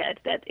genre was dead,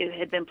 that it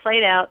had been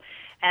played out,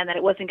 and that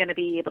it wasn't going to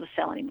be able to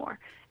sell anymore.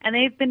 And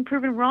they've been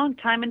proven wrong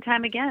time and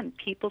time again.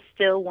 People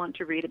still want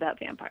to read about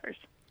vampires.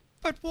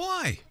 But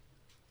why?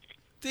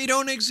 They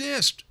don't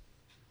exist.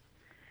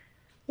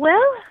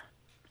 Well,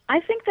 I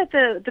think that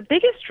the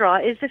biggest draw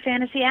is the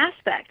fantasy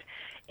aspect.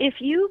 If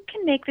you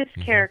can make this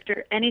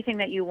character anything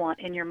that you want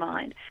in your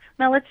mind.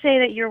 Now, let's say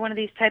that you're one of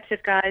these types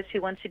of guys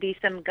who wants to be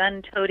some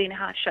gun-toting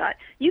hotshot.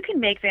 You can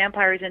make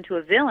vampires into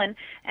a villain,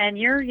 and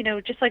you're,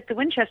 just like the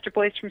Winchester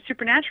boys from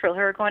Supernatural who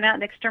are going out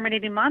and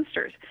exterminating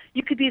monsters.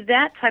 You could be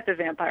that type of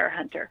vampire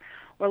hunter.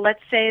 Or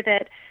let's say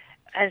that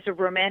as a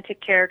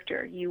romantic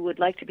character, you would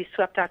like to be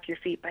swept off your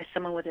feet by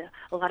someone with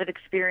a lot of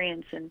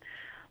experience and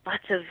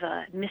lots of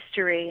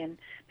mystery and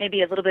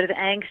maybe a little bit of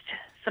angst,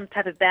 some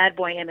type of bad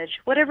boy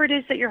image. Whatever it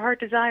is that your heart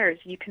desires,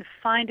 you can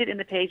find it in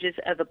the pages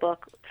of a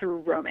book through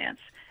romance.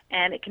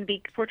 And it can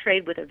be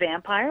portrayed with a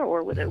vampire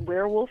or with a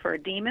werewolf or a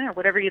demon or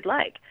whatever you'd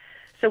like.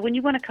 So when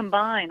you want to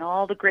combine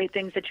all the great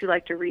things that you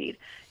like to read,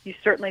 you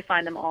certainly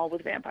find them all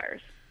with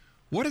vampires.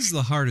 What is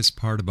the hardest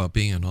part about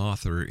being an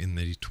author in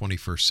the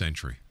 21st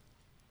century?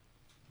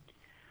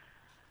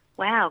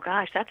 Wow,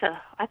 gosh, that's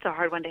a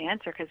hard one to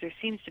answer because there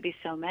seems to be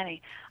so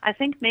many. I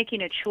think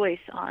making a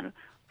choice on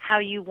how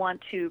you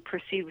want to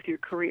proceed with your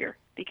career,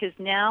 because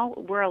now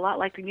we're a lot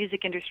like the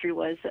music industry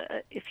was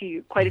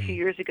quite a few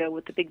years ago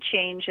with the big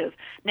change of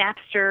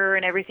Napster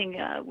and everything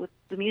with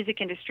the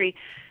music industry.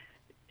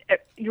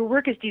 Your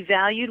work is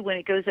devalued when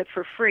it goes up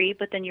for free,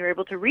 but then you're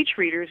able to reach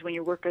readers when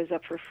your work goes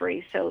up for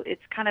free. So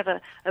it's kind of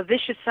a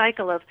vicious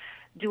cycle of,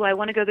 do I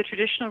want to go the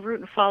traditional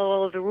route and follow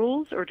all of the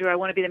rules, or do I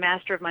want to be the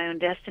master of my own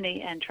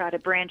destiny and try to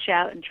branch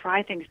out and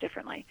try things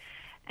differently?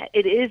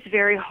 It is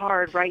very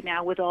hard right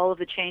now with all of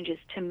the changes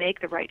to make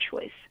the right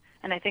choice.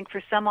 And I think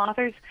for some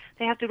authors,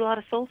 they have to do a lot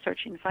of soul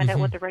searching to find out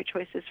what the right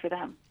choice is for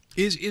them.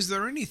 Is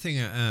there anything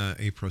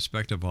a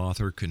prospective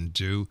author can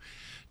do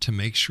to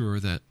make sure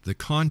that the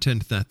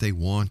content that they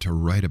want to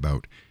write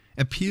about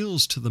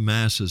appeals to the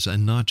masses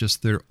and not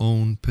just their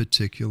own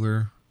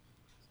particular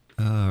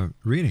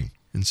reading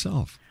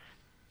itself.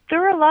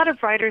 There are a lot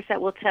of writers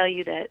that will tell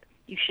you that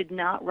you should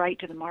not write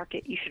to the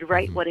market. You should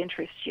write what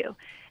interests you.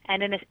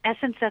 And in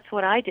essence, that's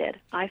what I did.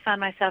 I found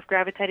myself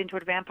gravitating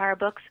toward vampire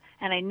books,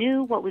 and I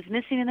knew what was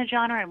missing in the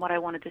genre and what I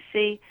wanted to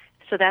see,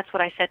 so that's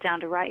what I sat down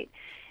to write.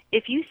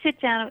 If you sit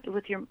down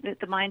with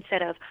the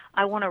mindset of,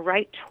 I want to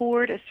write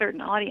toward a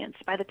certain audience,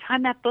 by the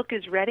time that book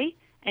is ready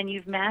and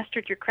you've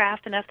mastered your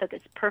craft enough that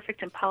it's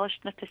perfect and polished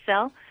enough to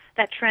sell,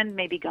 that trend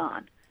may be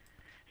gone.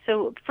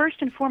 So first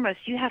and foremost,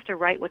 you have to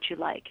write what you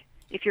like.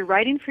 If you're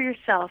writing for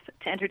yourself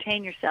to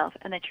entertain yourself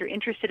and that you're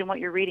interested in what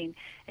you're reading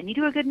and you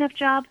do a good enough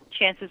job,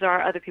 chances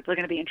are other people are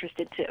going to be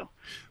interested too.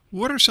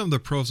 What are some of the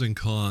pros and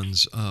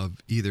cons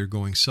of either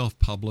going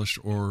self-published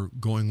or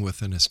going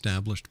with an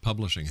established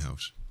publishing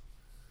house?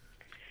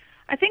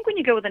 I think when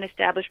you go with an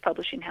established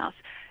publishing house,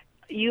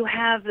 you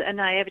have a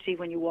naivety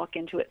when you walk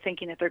into it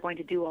thinking that they're going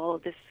to do all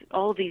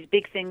of these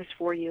big things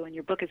for you and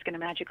your book is going to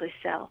magically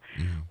sell.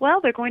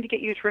 Well, they're going to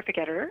get you a terrific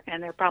editor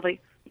and they're probably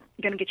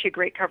going to get you a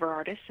great cover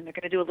artist and they're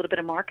going to do a little bit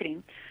of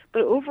marketing.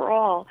 But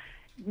overall,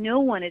 no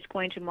one is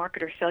going to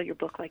market or sell your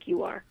book like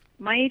you are.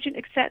 My agent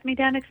sat me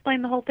down and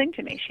explained the whole thing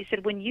to me. She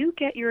said, when you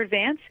get your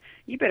advance,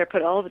 you better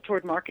put all of it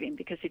toward marketing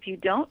because if you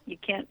don't,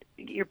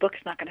 your book's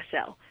not going to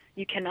sell.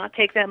 You cannot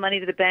take that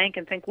money to the bank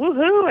and think,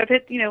 woohoo,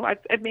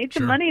 I've made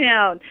some money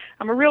now.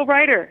 I'm a real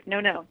writer.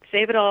 No.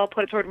 Save it all,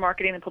 put it toward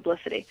marketing and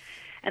publicity.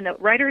 And the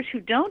writers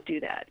who don't do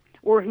that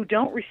or who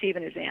don't receive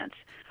an advance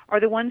are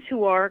the ones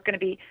who are going to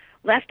be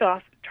left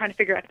off trying to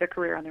figure out their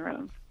career on their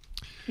own.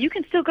 You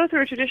can still go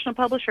through a traditional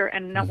publisher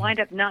and wind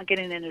up not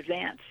getting an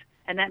advance.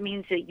 And that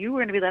means that you are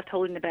going to be left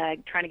holding the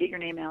bag, trying to get your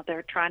name out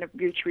there, trying to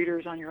reach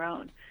readers on your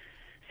own.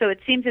 So it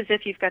seems as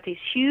if you've got these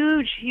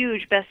huge,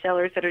 huge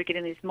bestsellers that are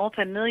getting these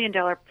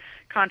multi-million-dollar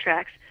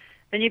contracts.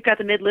 Then you've got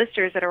the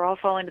mid-listers that are all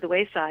falling to the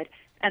wayside,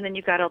 and then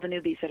you've got all the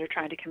newbies that are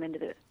trying to come into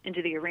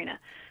the arena.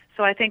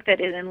 So I think that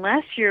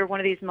unless you're one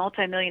of these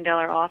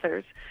multi-million-dollar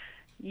authors,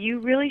 you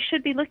really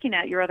should be looking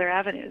at your other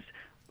avenues,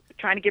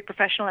 trying to get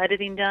professional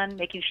editing done,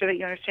 making sure that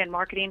you understand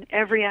marketing,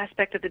 every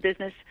aspect of the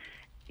business.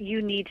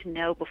 You need to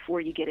know before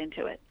you get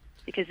into it,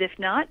 because if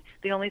not,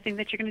 the only thing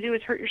that you're going to do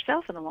is hurt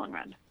yourself in the long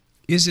run.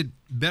 Is it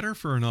better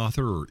for an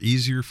author or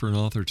easier for an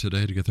author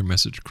today to get their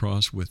message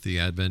across with the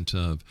advent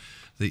of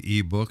the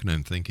e-book? And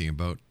I'm thinking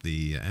about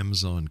the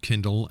Amazon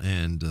Kindle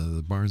and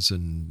the Barnes &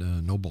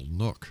 Noble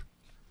Nook.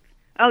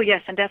 Oh,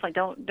 yes, and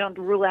definitely don't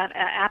rule out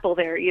Apple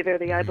there either.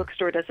 The iBook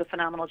store does a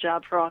phenomenal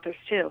job for authors,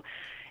 too.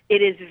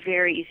 It is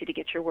very easy to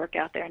get your work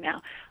out there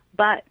now.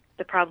 But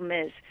the problem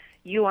is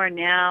you are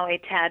now a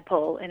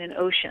tadpole in an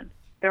ocean.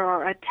 There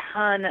are a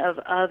ton of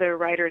other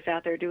writers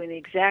out there doing the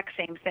exact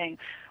same thing.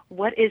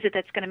 What is it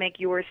that's going to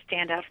make yours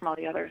stand out from all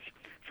the others?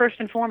 First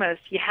and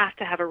foremost, you have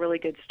to have a really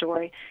good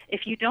story.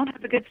 If you don't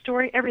have a good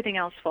story, everything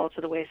else falls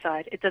to the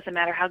wayside. It doesn't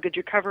matter how good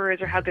your cover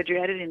is or how good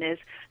your editing is.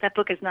 That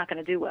book is not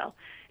going to do well.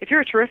 If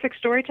you're a terrific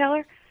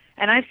storyteller,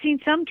 and I've seen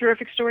some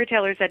terrific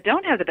storytellers that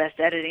don't have the best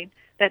editing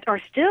that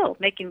are still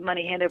making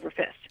money hand over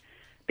fist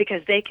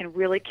because they can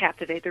really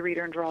captivate the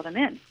reader and draw them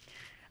in.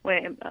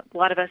 A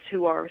lot of us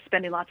who are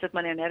spending lots of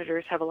money on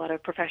editors have a lot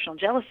of professional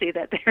jealousy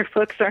that their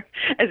books aren't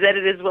as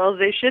edited as well as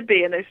they should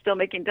be, and they're still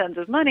making tons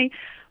of money.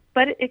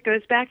 But it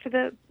goes back to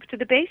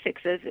the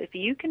basics. As if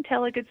you can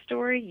tell a good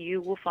story,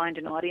 you will find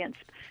an audience.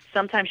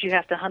 Sometimes you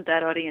have to hunt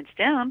that audience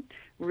down,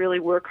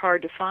 really work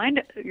hard to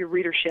find your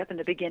readership in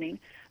the beginning,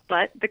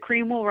 but the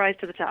cream will rise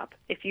to the top.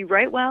 If you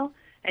write well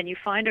and you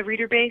find a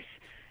reader base,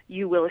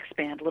 you will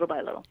expand little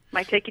by little.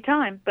 Might take you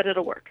time, but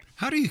it'll work.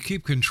 How do you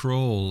keep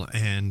control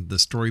and the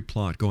story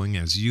plot going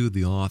as you,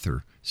 the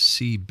author,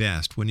 see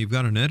best when you've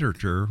got an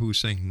editor who's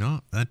saying, no,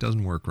 that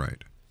doesn't work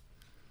right?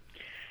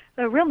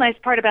 The real nice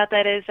part about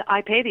that is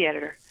I pay the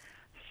editor.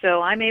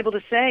 So I'm able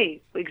to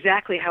say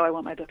exactly how I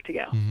want my book to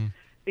go. Mm-hmm.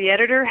 The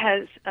editor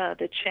has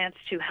the chance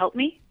to help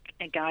me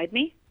and guide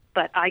me,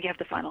 but I have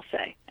the final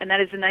say. And that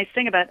is the nice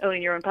thing about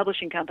owning your own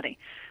publishing company.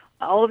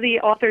 All of the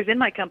authors in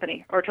my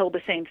company are told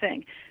the same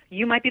thing.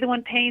 You might be the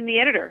one paying the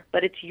editor,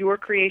 but it's your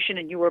creation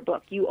and your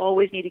book. You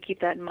always need to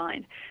keep that in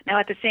mind. Now,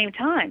 at the same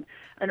time,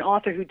 an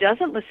author who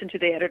doesn't listen to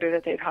the editor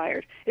that they've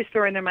hired is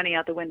throwing their money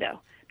out the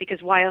window.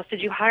 Because why else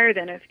did you hire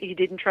them if you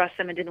didn't trust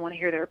them and didn't want to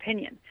hear their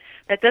opinion?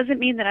 That doesn't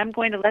mean that I'm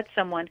going to let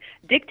someone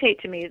dictate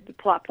to me the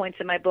plot points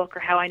in my book or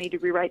how I need to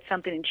rewrite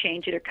something and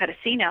change it or cut a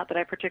scene out that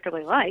I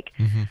particularly like.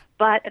 Mm-hmm.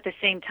 But at the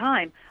same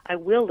time, I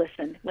will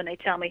listen when they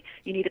tell me,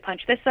 you need to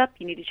punch this up,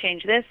 you need to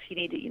change this, you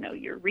need to,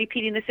 you're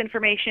repeating this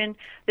information.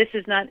 This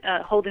is not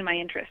holding my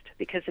interest.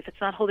 Because if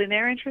it's not holding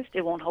their interest,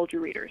 it won't hold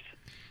your readers.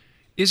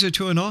 Is it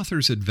to an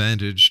author's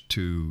advantage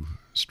to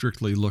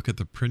strictly look at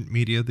the print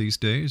media these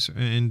days?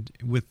 And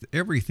with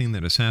everything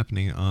that is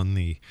happening on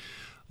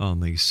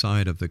the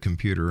side of the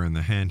computer and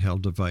the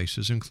handheld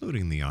devices,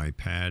 including the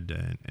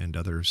iPad and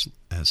others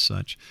as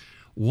such,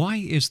 why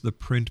is the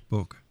print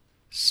book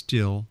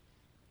still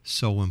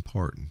so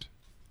important?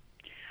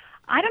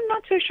 I'm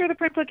not so sure the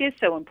print book is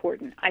so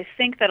important. I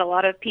think that a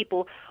lot of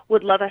people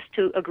would love us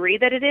to agree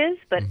that it is,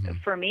 but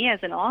for me as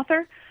an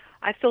author,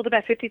 I filled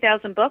about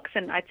 50,000 books,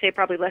 and I'd say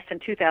probably less than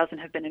 2,000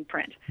 have been in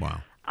print.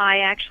 Wow. I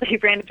actually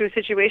ran into a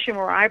situation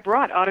where I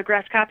brought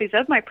autographed copies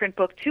of my print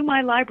book to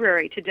my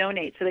library to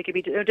donate so they could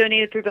be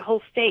donated through the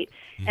whole state,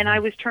 and I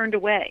was turned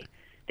away.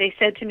 They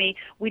said to me,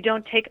 "We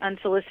don't take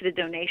unsolicited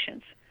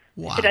donations."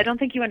 Wow. I said, "I don't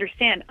think you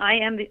understand. I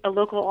am a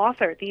local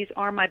author. These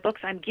are my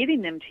books. I'm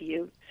giving them to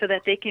you so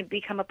that they can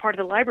become a part of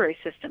the library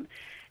system."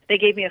 They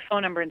gave me a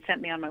phone number and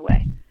sent me on my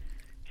way.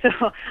 So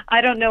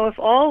I don't know if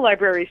all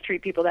libraries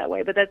treat people that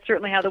way, but that's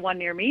certainly how the one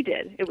near me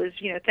did. It was,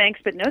 thanks,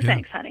 but no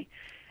thanks, honey.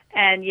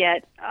 And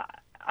yet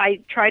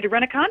I tried to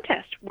run a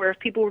contest where if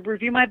people would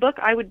review my book,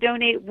 I would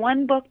donate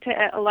one book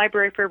to a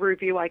library for every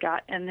review I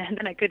got, and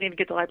then I couldn't even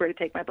get the library to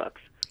take my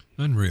books.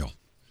 Unreal.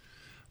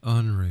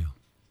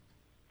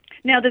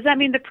 Now, does that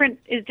mean the print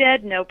is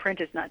dead? No,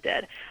 print is not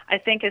dead. I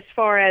think as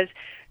far as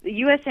the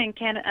U.S. and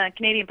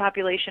Canadian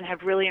population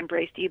have really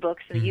embraced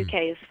ebooks, and the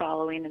U.K. is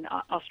following, and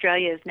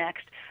Australia is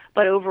next.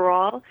 But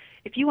overall,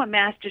 if you want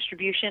mass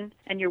distribution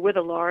and you're with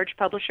a large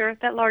publisher,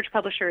 that large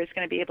publisher is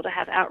going to be able to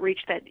have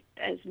outreach that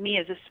as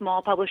a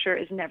small publisher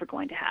is never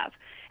going to have.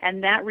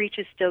 And that reach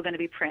is still going to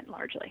be print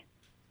largely.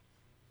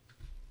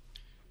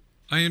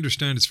 I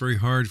understand it's very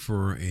hard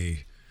for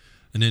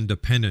an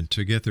independent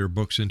to get their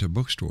books into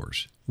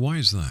bookstores. Why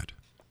is that?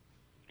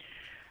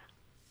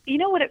 You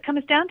know what it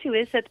comes down to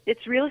is that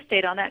it's real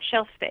estate on that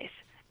shelf space.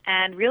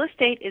 And real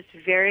estate is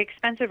very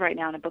expensive right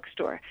now in a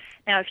bookstore.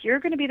 Now, if you're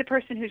going to be the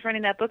person who's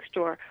running that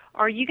bookstore,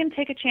 are you going to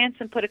take a chance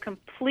and put a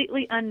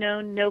completely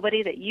unknown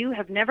nobody that you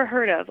have never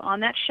heard of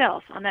on that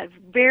shelf, on that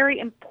very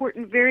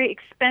important, very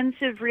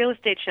expensive real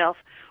estate shelf,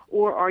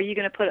 or are you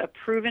going to put a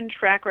proven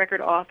track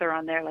record author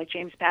on there like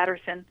James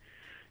Patterson,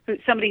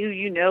 somebody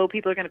who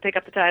people are going to pick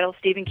up the title,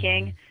 Stephen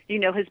King,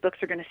 his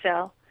books are going to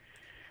sell?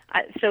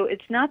 So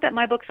it's not that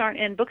my books aren't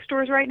in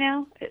bookstores right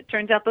now. It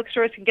turns out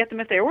bookstores can get them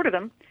if they order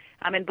them.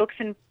 I'm in books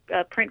and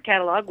print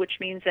catalog, which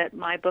means that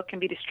my book can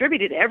be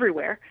distributed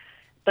everywhere,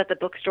 but the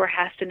bookstore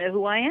has to know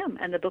who I am,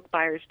 and the book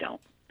buyers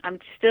don't. I'm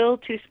still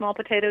too small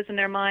potatoes in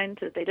their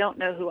minds that they don't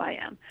know who I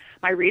am.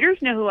 My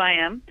readers know who I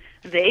am.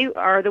 They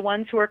are the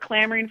ones who are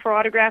clamoring for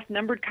autographed,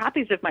 numbered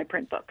copies of my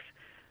print books,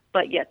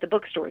 but yet the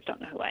bookstores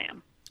don't know who I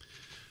am.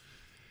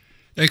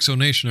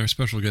 Exonation, our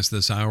special guest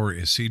this hour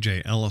is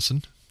C.J.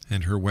 Ellisson,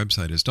 and her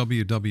website is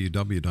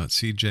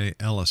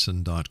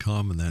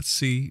www.cjellison.com, and that's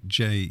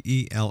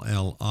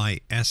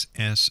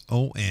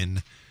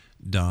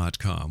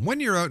CJELLISSON.com. When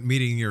you're out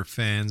meeting your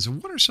fans,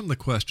 what are some of the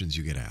questions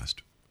you get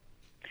asked?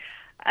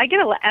 I get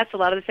asked a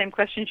lot of the same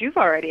questions you've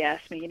already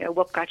asked me.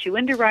 What got you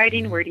into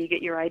writing? Where do you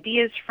get your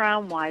ideas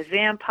from? Why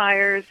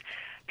vampires?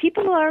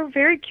 People are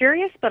very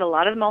curious, but a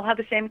lot of them all have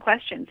the same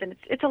questions, and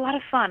it's a lot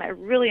of fun. I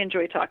really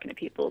enjoy talking to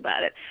people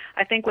about it.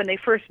 I think when they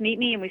first meet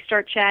me and we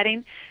start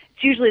chatting,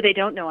 it's usually they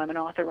don't know I'm an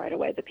author right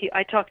away.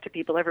 I talk to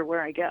people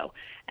everywhere I go,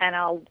 and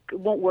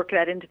won't work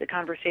that into the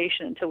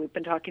conversation until we've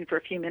been talking for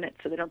a few minutes,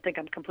 so they don't think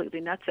I'm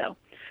completely nutso.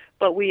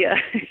 But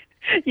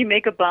you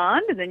make a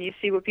bond, and then you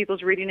see what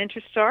people's reading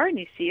interests are, and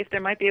you see if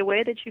there might be a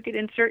way that you could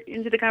insert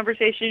into the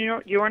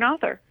conversation you're an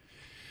author.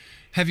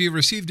 Have you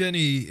received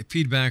any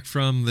feedback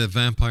from the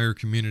vampire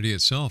community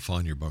itself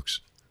on your books?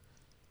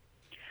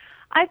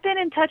 I've been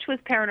in touch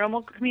with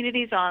paranormal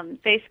communities on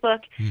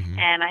Facebook,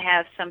 and I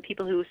have some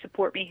people who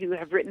support me who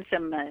have written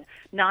some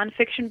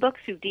nonfiction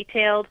books who've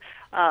detailed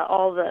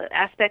all the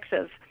aspects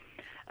of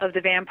the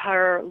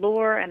vampire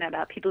lore and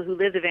about people who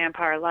live the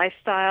vampire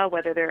lifestyle,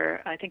 whether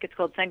they're, I think it's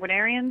called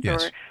sanguinarians,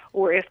 yes,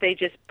 or if they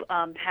just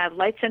have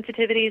light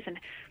sensitivities, and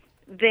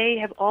they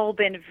have all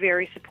been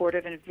very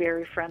supportive and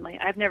very friendly.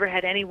 I've never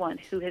had anyone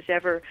who has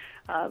ever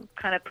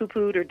kind of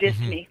poo-pooed or dissed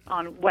me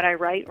on what I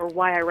write or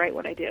why I write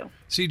what I do.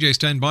 CJ,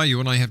 stand by.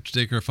 You and I have to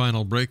take our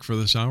final break for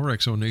this hour.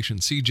 Exonation.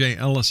 CJ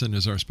Ellisson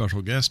is our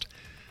special guest.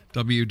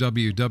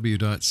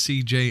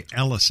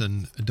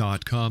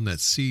 www.cjellison.com.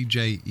 That's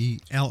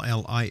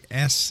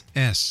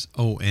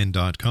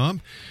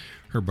CJELLISSON.com.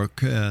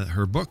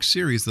 Her book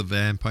series, The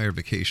Vampire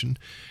Vacation,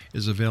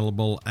 is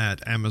available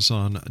at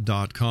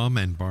Amazon.com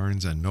and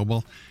Barnes &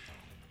 Noble.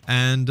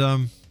 And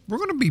we're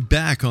going to be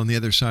back on the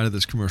other side of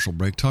this commercial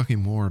break talking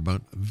more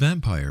about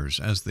vampires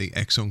as the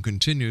X-Zone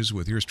continues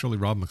with yours truly,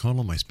 Rob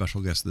McConnell, my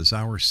special guest this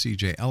hour,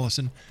 C.J.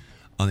 Ellisson,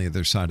 on the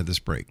other side of this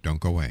break. Don't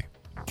go away.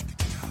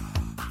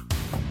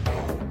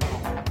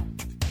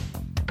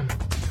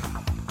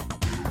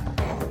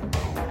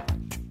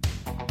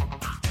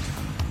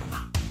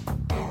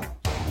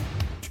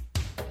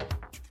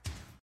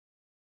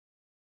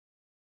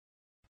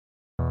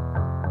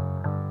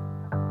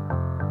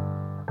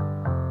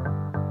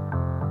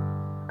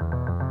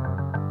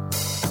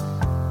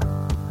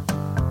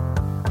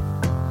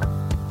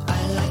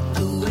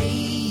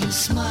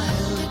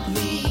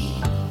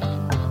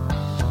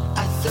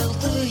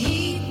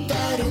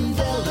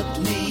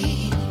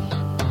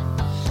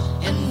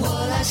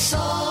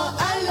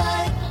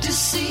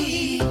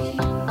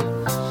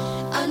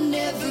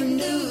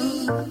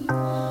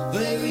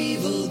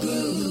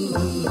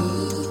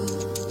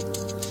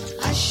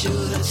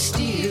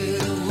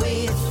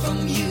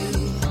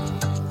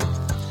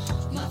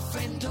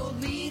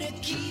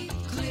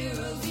 Clear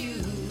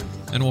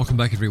And welcome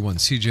back, everyone.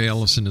 CJ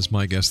Ellison is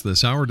my guest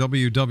this hour.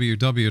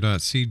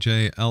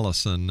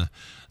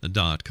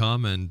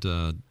 www.cjellison.com. And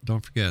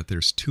don't forget,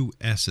 there's 2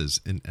 S's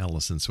in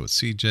Ellison, so it's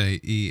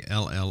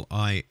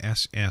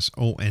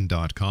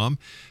CJELLISSON.com.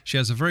 She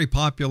has a very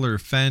popular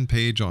fan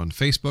page on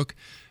Facebook.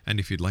 And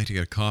if you'd like to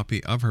get a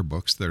copy of her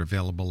books, they're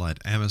available at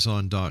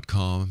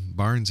Amazon.com,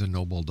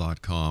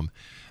 BarnesandNoble.com,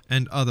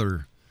 and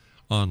other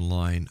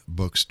online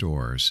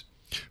bookstores.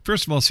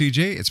 First of all,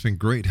 CJ, it's been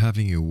great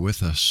having you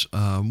with us.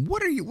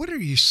 What are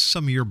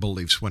some of your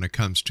beliefs when it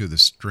comes to the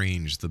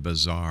strange, the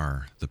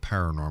bizarre, the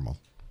paranormal?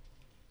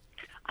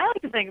 I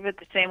like to think of it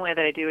the same way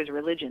that I do as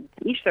religion.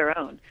 Each their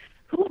own.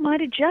 Who am I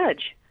to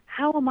judge?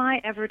 How am I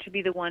ever to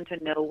be the one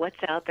to know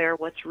what's out there,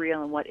 what's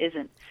real, and what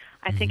isn't?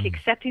 I think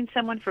accepting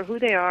someone for who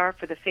they are,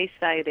 for the face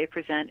value they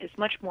present, is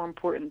much more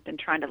important than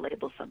trying to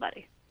label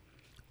somebody.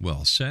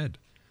 Well said.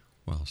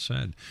 Well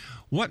said.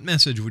 What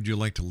message would you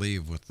like to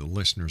leave with the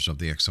listeners of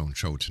the X-Zone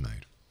show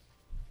tonight?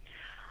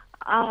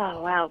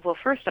 Oh, wow. Well,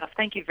 first off,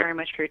 thank you very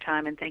much for your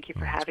time, and thank you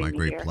for having me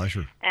here. It's my great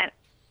pleasure. And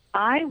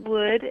I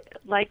would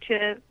like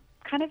to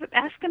kind of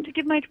ask them to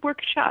give my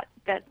work a shot,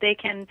 that they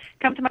can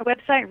come to my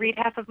website, read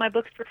half of my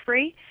books for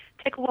free,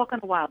 take a walk on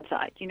the wild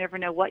side. You never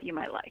know what you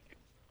might like.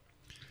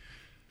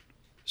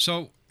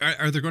 So,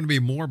 are there going to be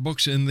more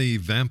books in the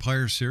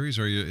vampire series?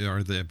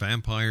 Is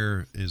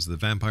the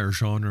vampire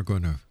genre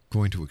going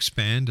to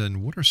expand?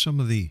 And what are some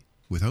of the,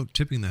 without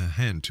tipping the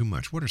hand too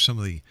much, what are some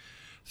of the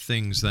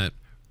things that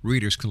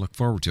readers can look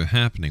forward to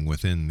happening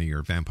within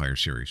your vampire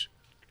series?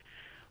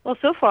 Well,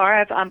 so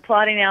far, I'm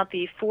plotting out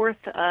the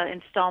 4th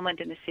installment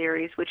in the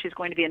series, which is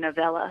going to be a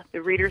novella.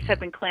 The readers have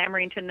been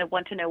clamoring to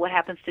want to know what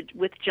happens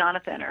with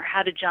Jonathan, or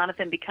how did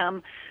Jonathan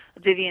become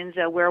Vivian's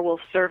werewolf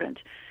servant.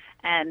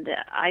 And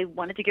I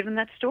wanted to give them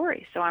that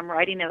story. So I'm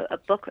writing a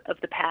book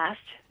of the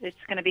past. It's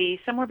going to be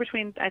somewhere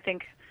between, I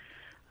think,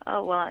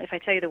 if I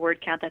tell you the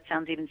word count, that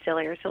sounds even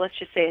sillier. So let's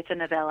just say it's a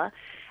novella.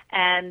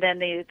 And then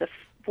the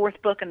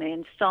 4th book and the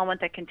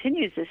installment that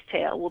continues this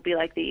tale will be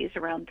like these,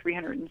 around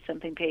 300 and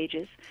something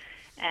pages.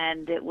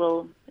 And it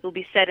will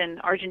be set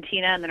in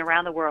Argentina and then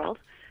around the world.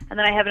 And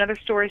then I have another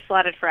story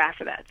slotted for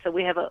after that. So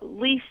we have at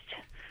least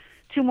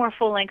 2 more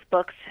full-length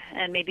books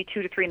and maybe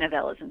 2 to 3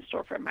 novellas in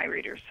store for my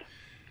readers.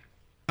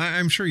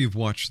 I'm sure you've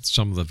watched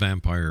some of the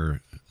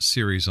vampire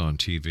series on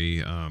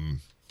TV.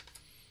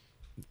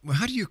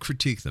 How do you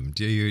critique them?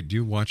 Do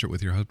you watch it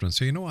with your husband and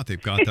say, you know what,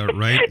 they've got that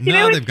right?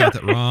 They've got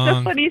that wrong. It's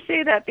so funny you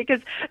say that, because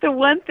the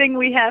one thing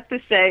we have to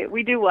say,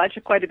 we do watch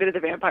quite a bit of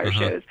the vampire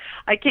shows.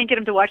 I can't get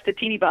him to watch the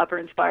teeny bopper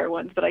inspired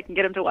ones, but I can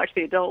get him to watch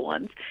the adult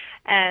ones.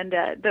 And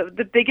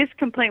the biggest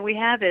complaint we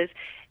have is,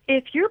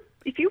 if you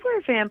were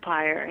a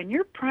vampire and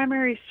your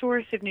primary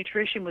source of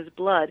nutrition was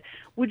blood,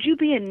 would you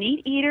be a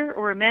neat eater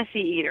or a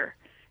messy eater?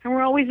 And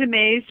we're always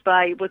amazed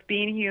by, with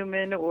Being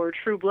Human or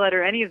True Blood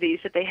or any of these,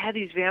 that they have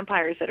these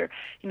vampires that are,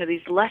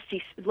 these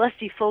lusty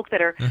folk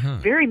that are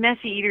very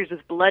messy eaters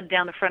with blood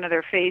down the front of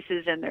their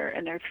faces and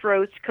their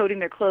throats, coating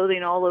their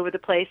clothing all over the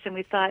place. And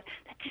we thought,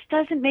 that just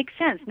doesn't make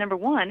sense. Number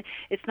one,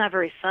 it's not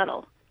very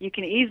subtle. You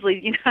can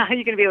easily, how are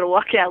you going to be able to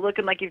walk out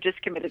looking like you've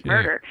just committed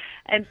murder?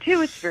 And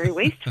 2, it's very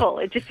wasteful.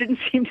 It just didn't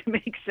seem to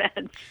make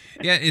sense.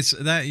 Yeah, it's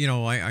that,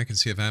 I can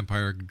see a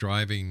vampire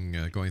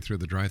going through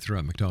the drive-thru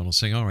at McDonald's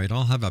saying, all right,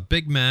 I'll have a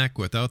Big Mac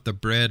without the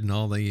bread and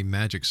all the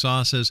magic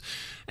sauces.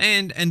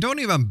 And don't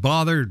even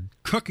bother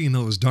cooking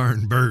those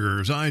darn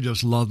burgers. I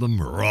just love them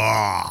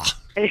raw.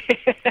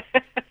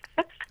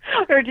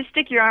 Or just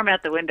stick your arm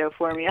out the window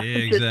for me.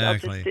 I'll just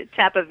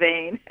tap a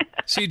vein.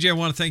 CJ, I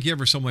want to thank you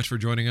ever so much for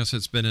joining us.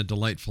 It's been a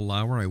delightful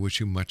hour. I wish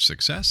you much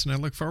success, and I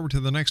look forward to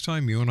the next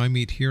time you and I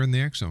meet here in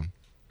the X-Zone.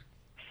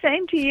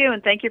 Same to you,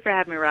 and thank you for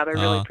having me, Rob. I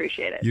really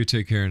appreciate it. You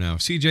take care now.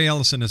 CJ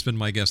Ellison has been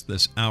my guest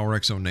this hour,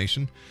 X-Zone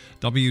Nation.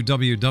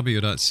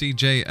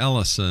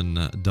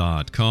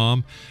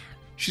 www.cjellison.com.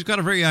 She's got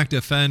a very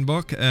active fan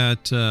book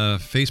at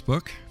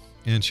Facebook.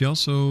 And she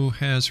also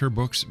has her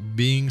books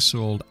being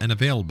sold and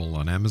available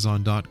on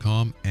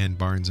Amazon.com and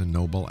Barnes &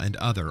 Noble and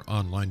other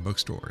online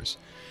bookstores.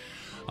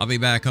 I'll be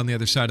back on the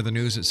other side of the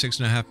news at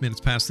 6.5 minutes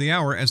past the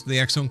hour as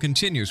the X-Zone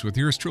continues with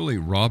yours truly,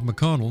 Rob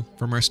McConnell,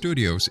 from our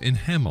studios in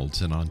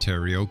Hamilton,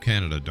 Ontario,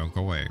 Canada. Don't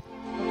go away.